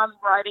working on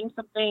writing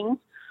some things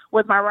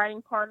with my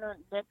writing partner,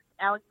 Nick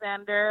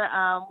Alexander.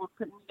 We're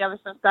putting together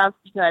some stuff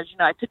because,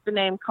 I took the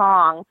name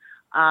Kong,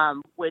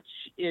 which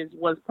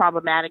was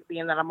problematic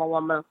being that I'm a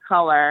woman of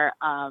color,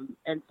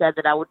 and said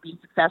that I would be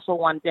successful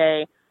one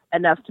day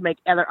enough to make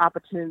other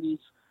opportunities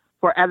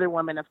for other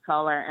women of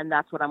color, and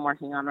that's what I'm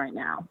working on right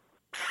now.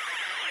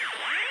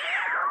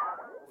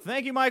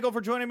 Thank you, Michael,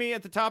 for joining me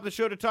at the top of the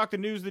show to talk the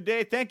news of the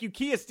day. Thank you,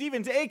 Kia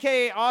Stevens,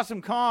 a.k.a.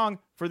 Awesome Kong,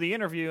 for the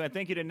interview, and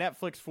thank you to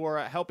Netflix for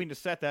helping to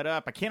set that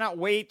up. I cannot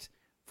wait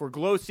for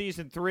Glow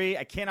Season 3.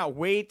 I cannot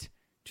wait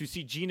to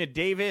see Gina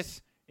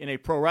Davis in a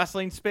pro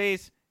wrestling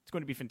space. It's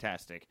going to be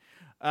fantastic.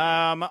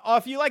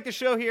 If you like the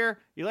show here,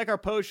 you like our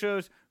post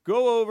shows,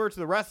 go over to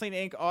the Wrestling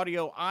Inc.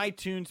 Audio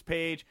iTunes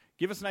page.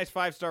 Give us a nice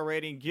 5-star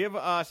rating. Give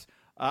us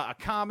a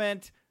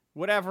comment,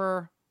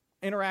 whatever.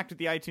 Interact with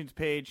the iTunes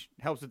page.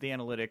 Helps with the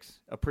analytics.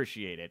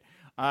 Appreciate it.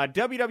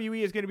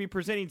 WWE is going to be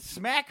presenting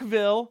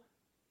Smackville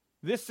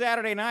this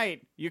Saturday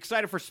night. You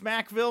excited for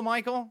Smackville,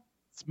 Michael?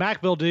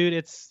 Smackville, dude.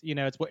 It's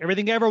what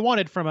everything I ever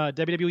wanted from a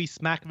WWE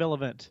Smackville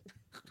event.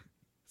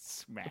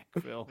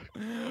 Smackville.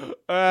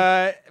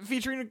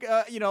 Featuring,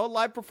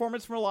 live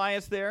performance from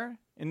Elias there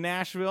in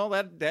Nashville.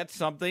 That's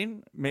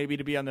something maybe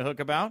to be on the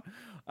hook about.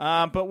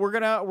 But we're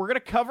gonna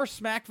cover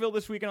Smackville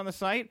this weekend on the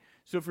site.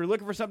 So if you're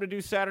looking for something to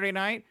do Saturday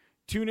night,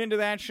 tune into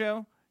that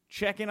show.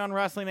 Check in on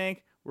Wrestling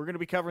Inc. We're going to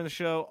be covering the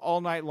show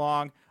all night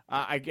long.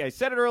 I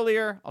said it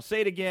earlier. I'll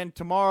say it again.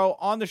 Tomorrow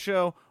on the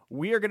show,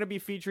 we are going to be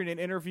featuring an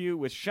interview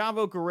with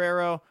Chavo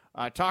Guerrero,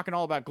 talking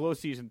all about Glow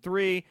Season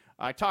 3,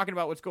 talking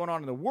about what's going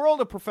on in the world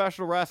of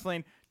professional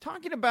wrestling,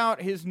 talking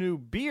about his new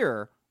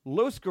beer,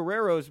 Los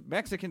Guerreros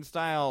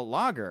Mexican-style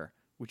lager,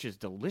 which is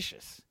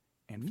delicious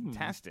and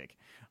fantastic.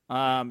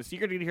 So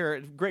you're going to hear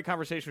a great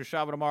conversation with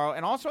Chavo tomorrow.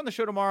 And also on the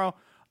show tomorrow,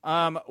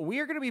 we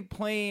are going to be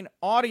playing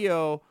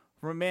audio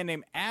from a man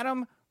named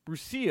Adam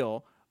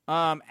Brusil.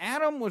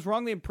 Adam was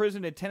wrongly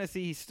imprisoned in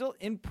Tennessee. He's still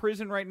in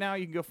prison right now.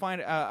 You can go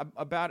find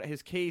about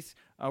his case.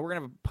 We're going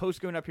to have a post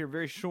going up here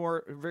very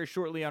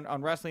shortly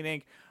on Wrestling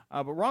Inc.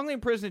 But wrongly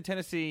imprisoned in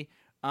Tennessee.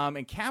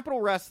 In Capital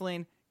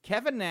Wrestling,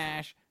 Kevin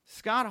Nash,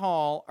 Scott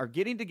Hall are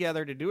getting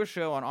together to do a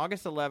show on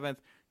August 11th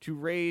to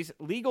raise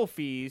legal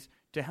fees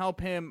to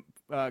help him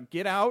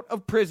get out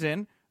of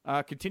prison,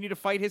 continue to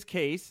fight his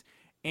case.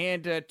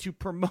 And to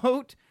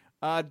promote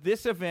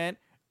this event,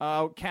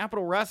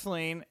 Capital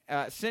Wrestling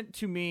sent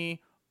to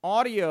me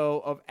audio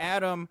of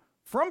Adam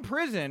from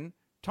prison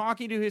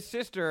talking to his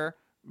sister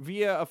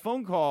via a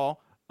phone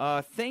call,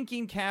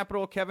 thanking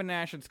Capital, Kevin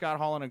Nash, and Scott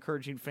Hall, and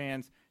encouraging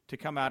fans to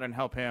come out and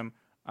help him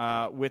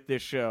with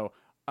this show.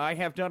 I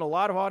have done a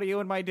lot of audio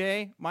in my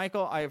day,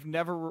 Michael. I have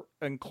never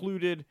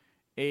included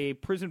a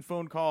prison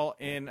phone call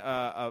in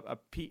a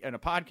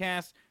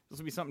podcast. This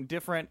will be something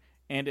different.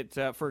 And it's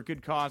for a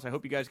good cause. I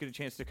hope you guys get a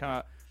chance to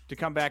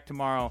come back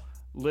tomorrow,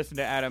 listen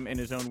to Adam in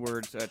his own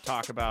words,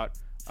 talk about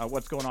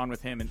what's going on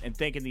with him, and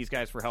thanking these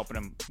guys for helping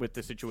him with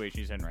the situation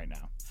he's in right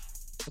now.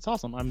 That's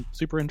awesome. I'm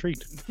super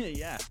intrigued.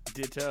 Yeah,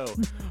 ditto.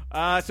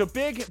 So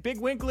big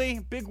Winkley,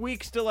 big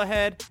week still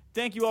ahead.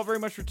 Thank you all very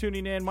much for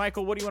tuning in.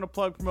 Michael, what do you want to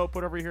plug, promote,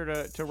 put over here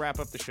to wrap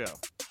up the show?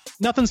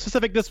 Nothing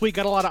specific this week.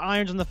 Got a lot of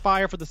irons in the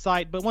fire for the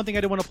site, but one thing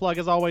I do want to plug,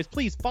 as always,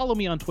 please follow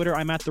me on Twitter.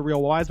 I'm at The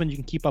Real Wiseman. You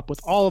can keep up with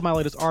all of my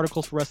latest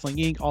articles for Wrestling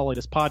Inc., all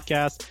latest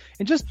podcasts,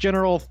 and just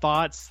general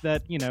thoughts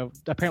that,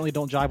 apparently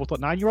don't jive with what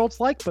 9-year-olds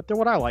like, but they're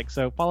what I like.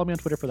 So follow me on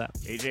Twitter for that.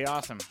 AJ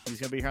Awesome. He's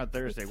going to be here on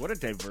Thursday. What a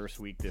diverse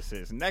week this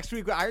is. And next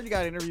week, I already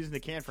got interviews in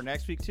the can for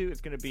next week, too. It's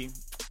going to be,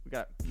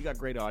 you got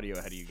great audio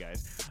ahead of you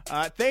guys.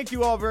 Thank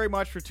you all very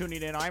much for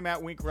tuning in. I'm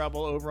at Wink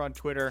Rebel over on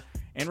Twitter.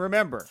 And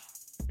remember,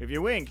 if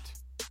you winked,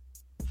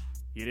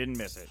 you didn't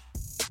miss it.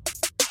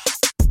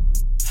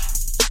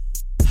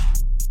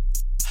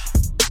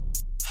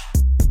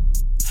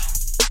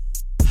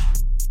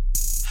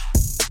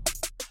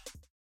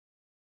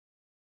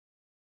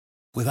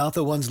 Without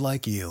the ones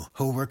like you,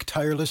 who work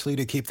tirelessly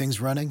to keep things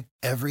running,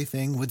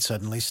 everything would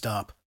suddenly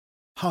stop.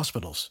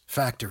 Hospitals,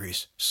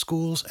 factories,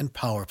 schools, and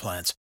power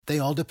plants, they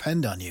all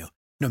depend on you.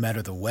 No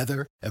matter the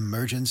weather,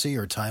 emergency,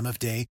 or time of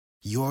day,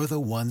 you're the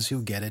ones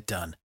who get it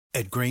done.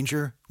 At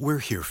Grainger, we're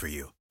here for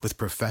you with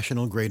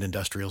professional-grade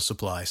industrial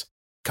supplies.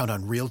 Count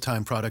on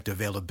real-time product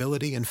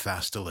availability and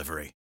fast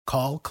delivery.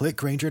 Call, click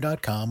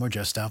Grainger.com, or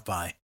just stop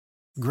by.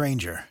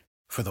 Grainger,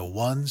 for the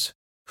ones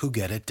who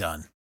get it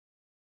done.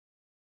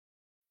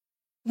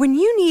 When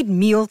you need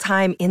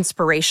mealtime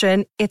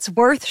inspiration, it's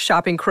worth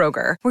shopping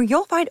Kroger, where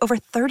you'll find over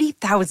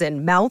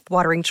 30,000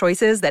 mouth-watering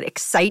choices that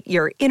excite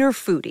your inner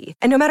foodie.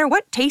 And no matter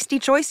what tasty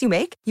choice you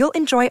make, you'll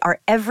enjoy our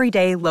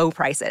everyday low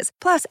prices,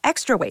 plus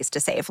extra ways to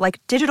save,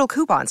 like digital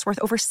coupons worth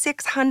over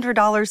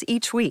 $600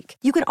 each week.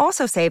 You can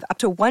also save up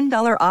to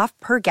 $1 off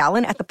per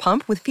gallon at the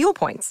pump with fuel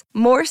points.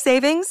 More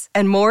savings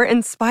and more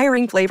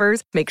inspiring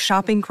flavors make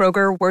shopping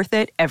Kroger worth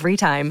it every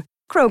time.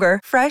 Kroger,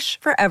 fresh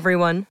for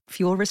everyone.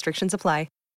 Fuel restrictions apply.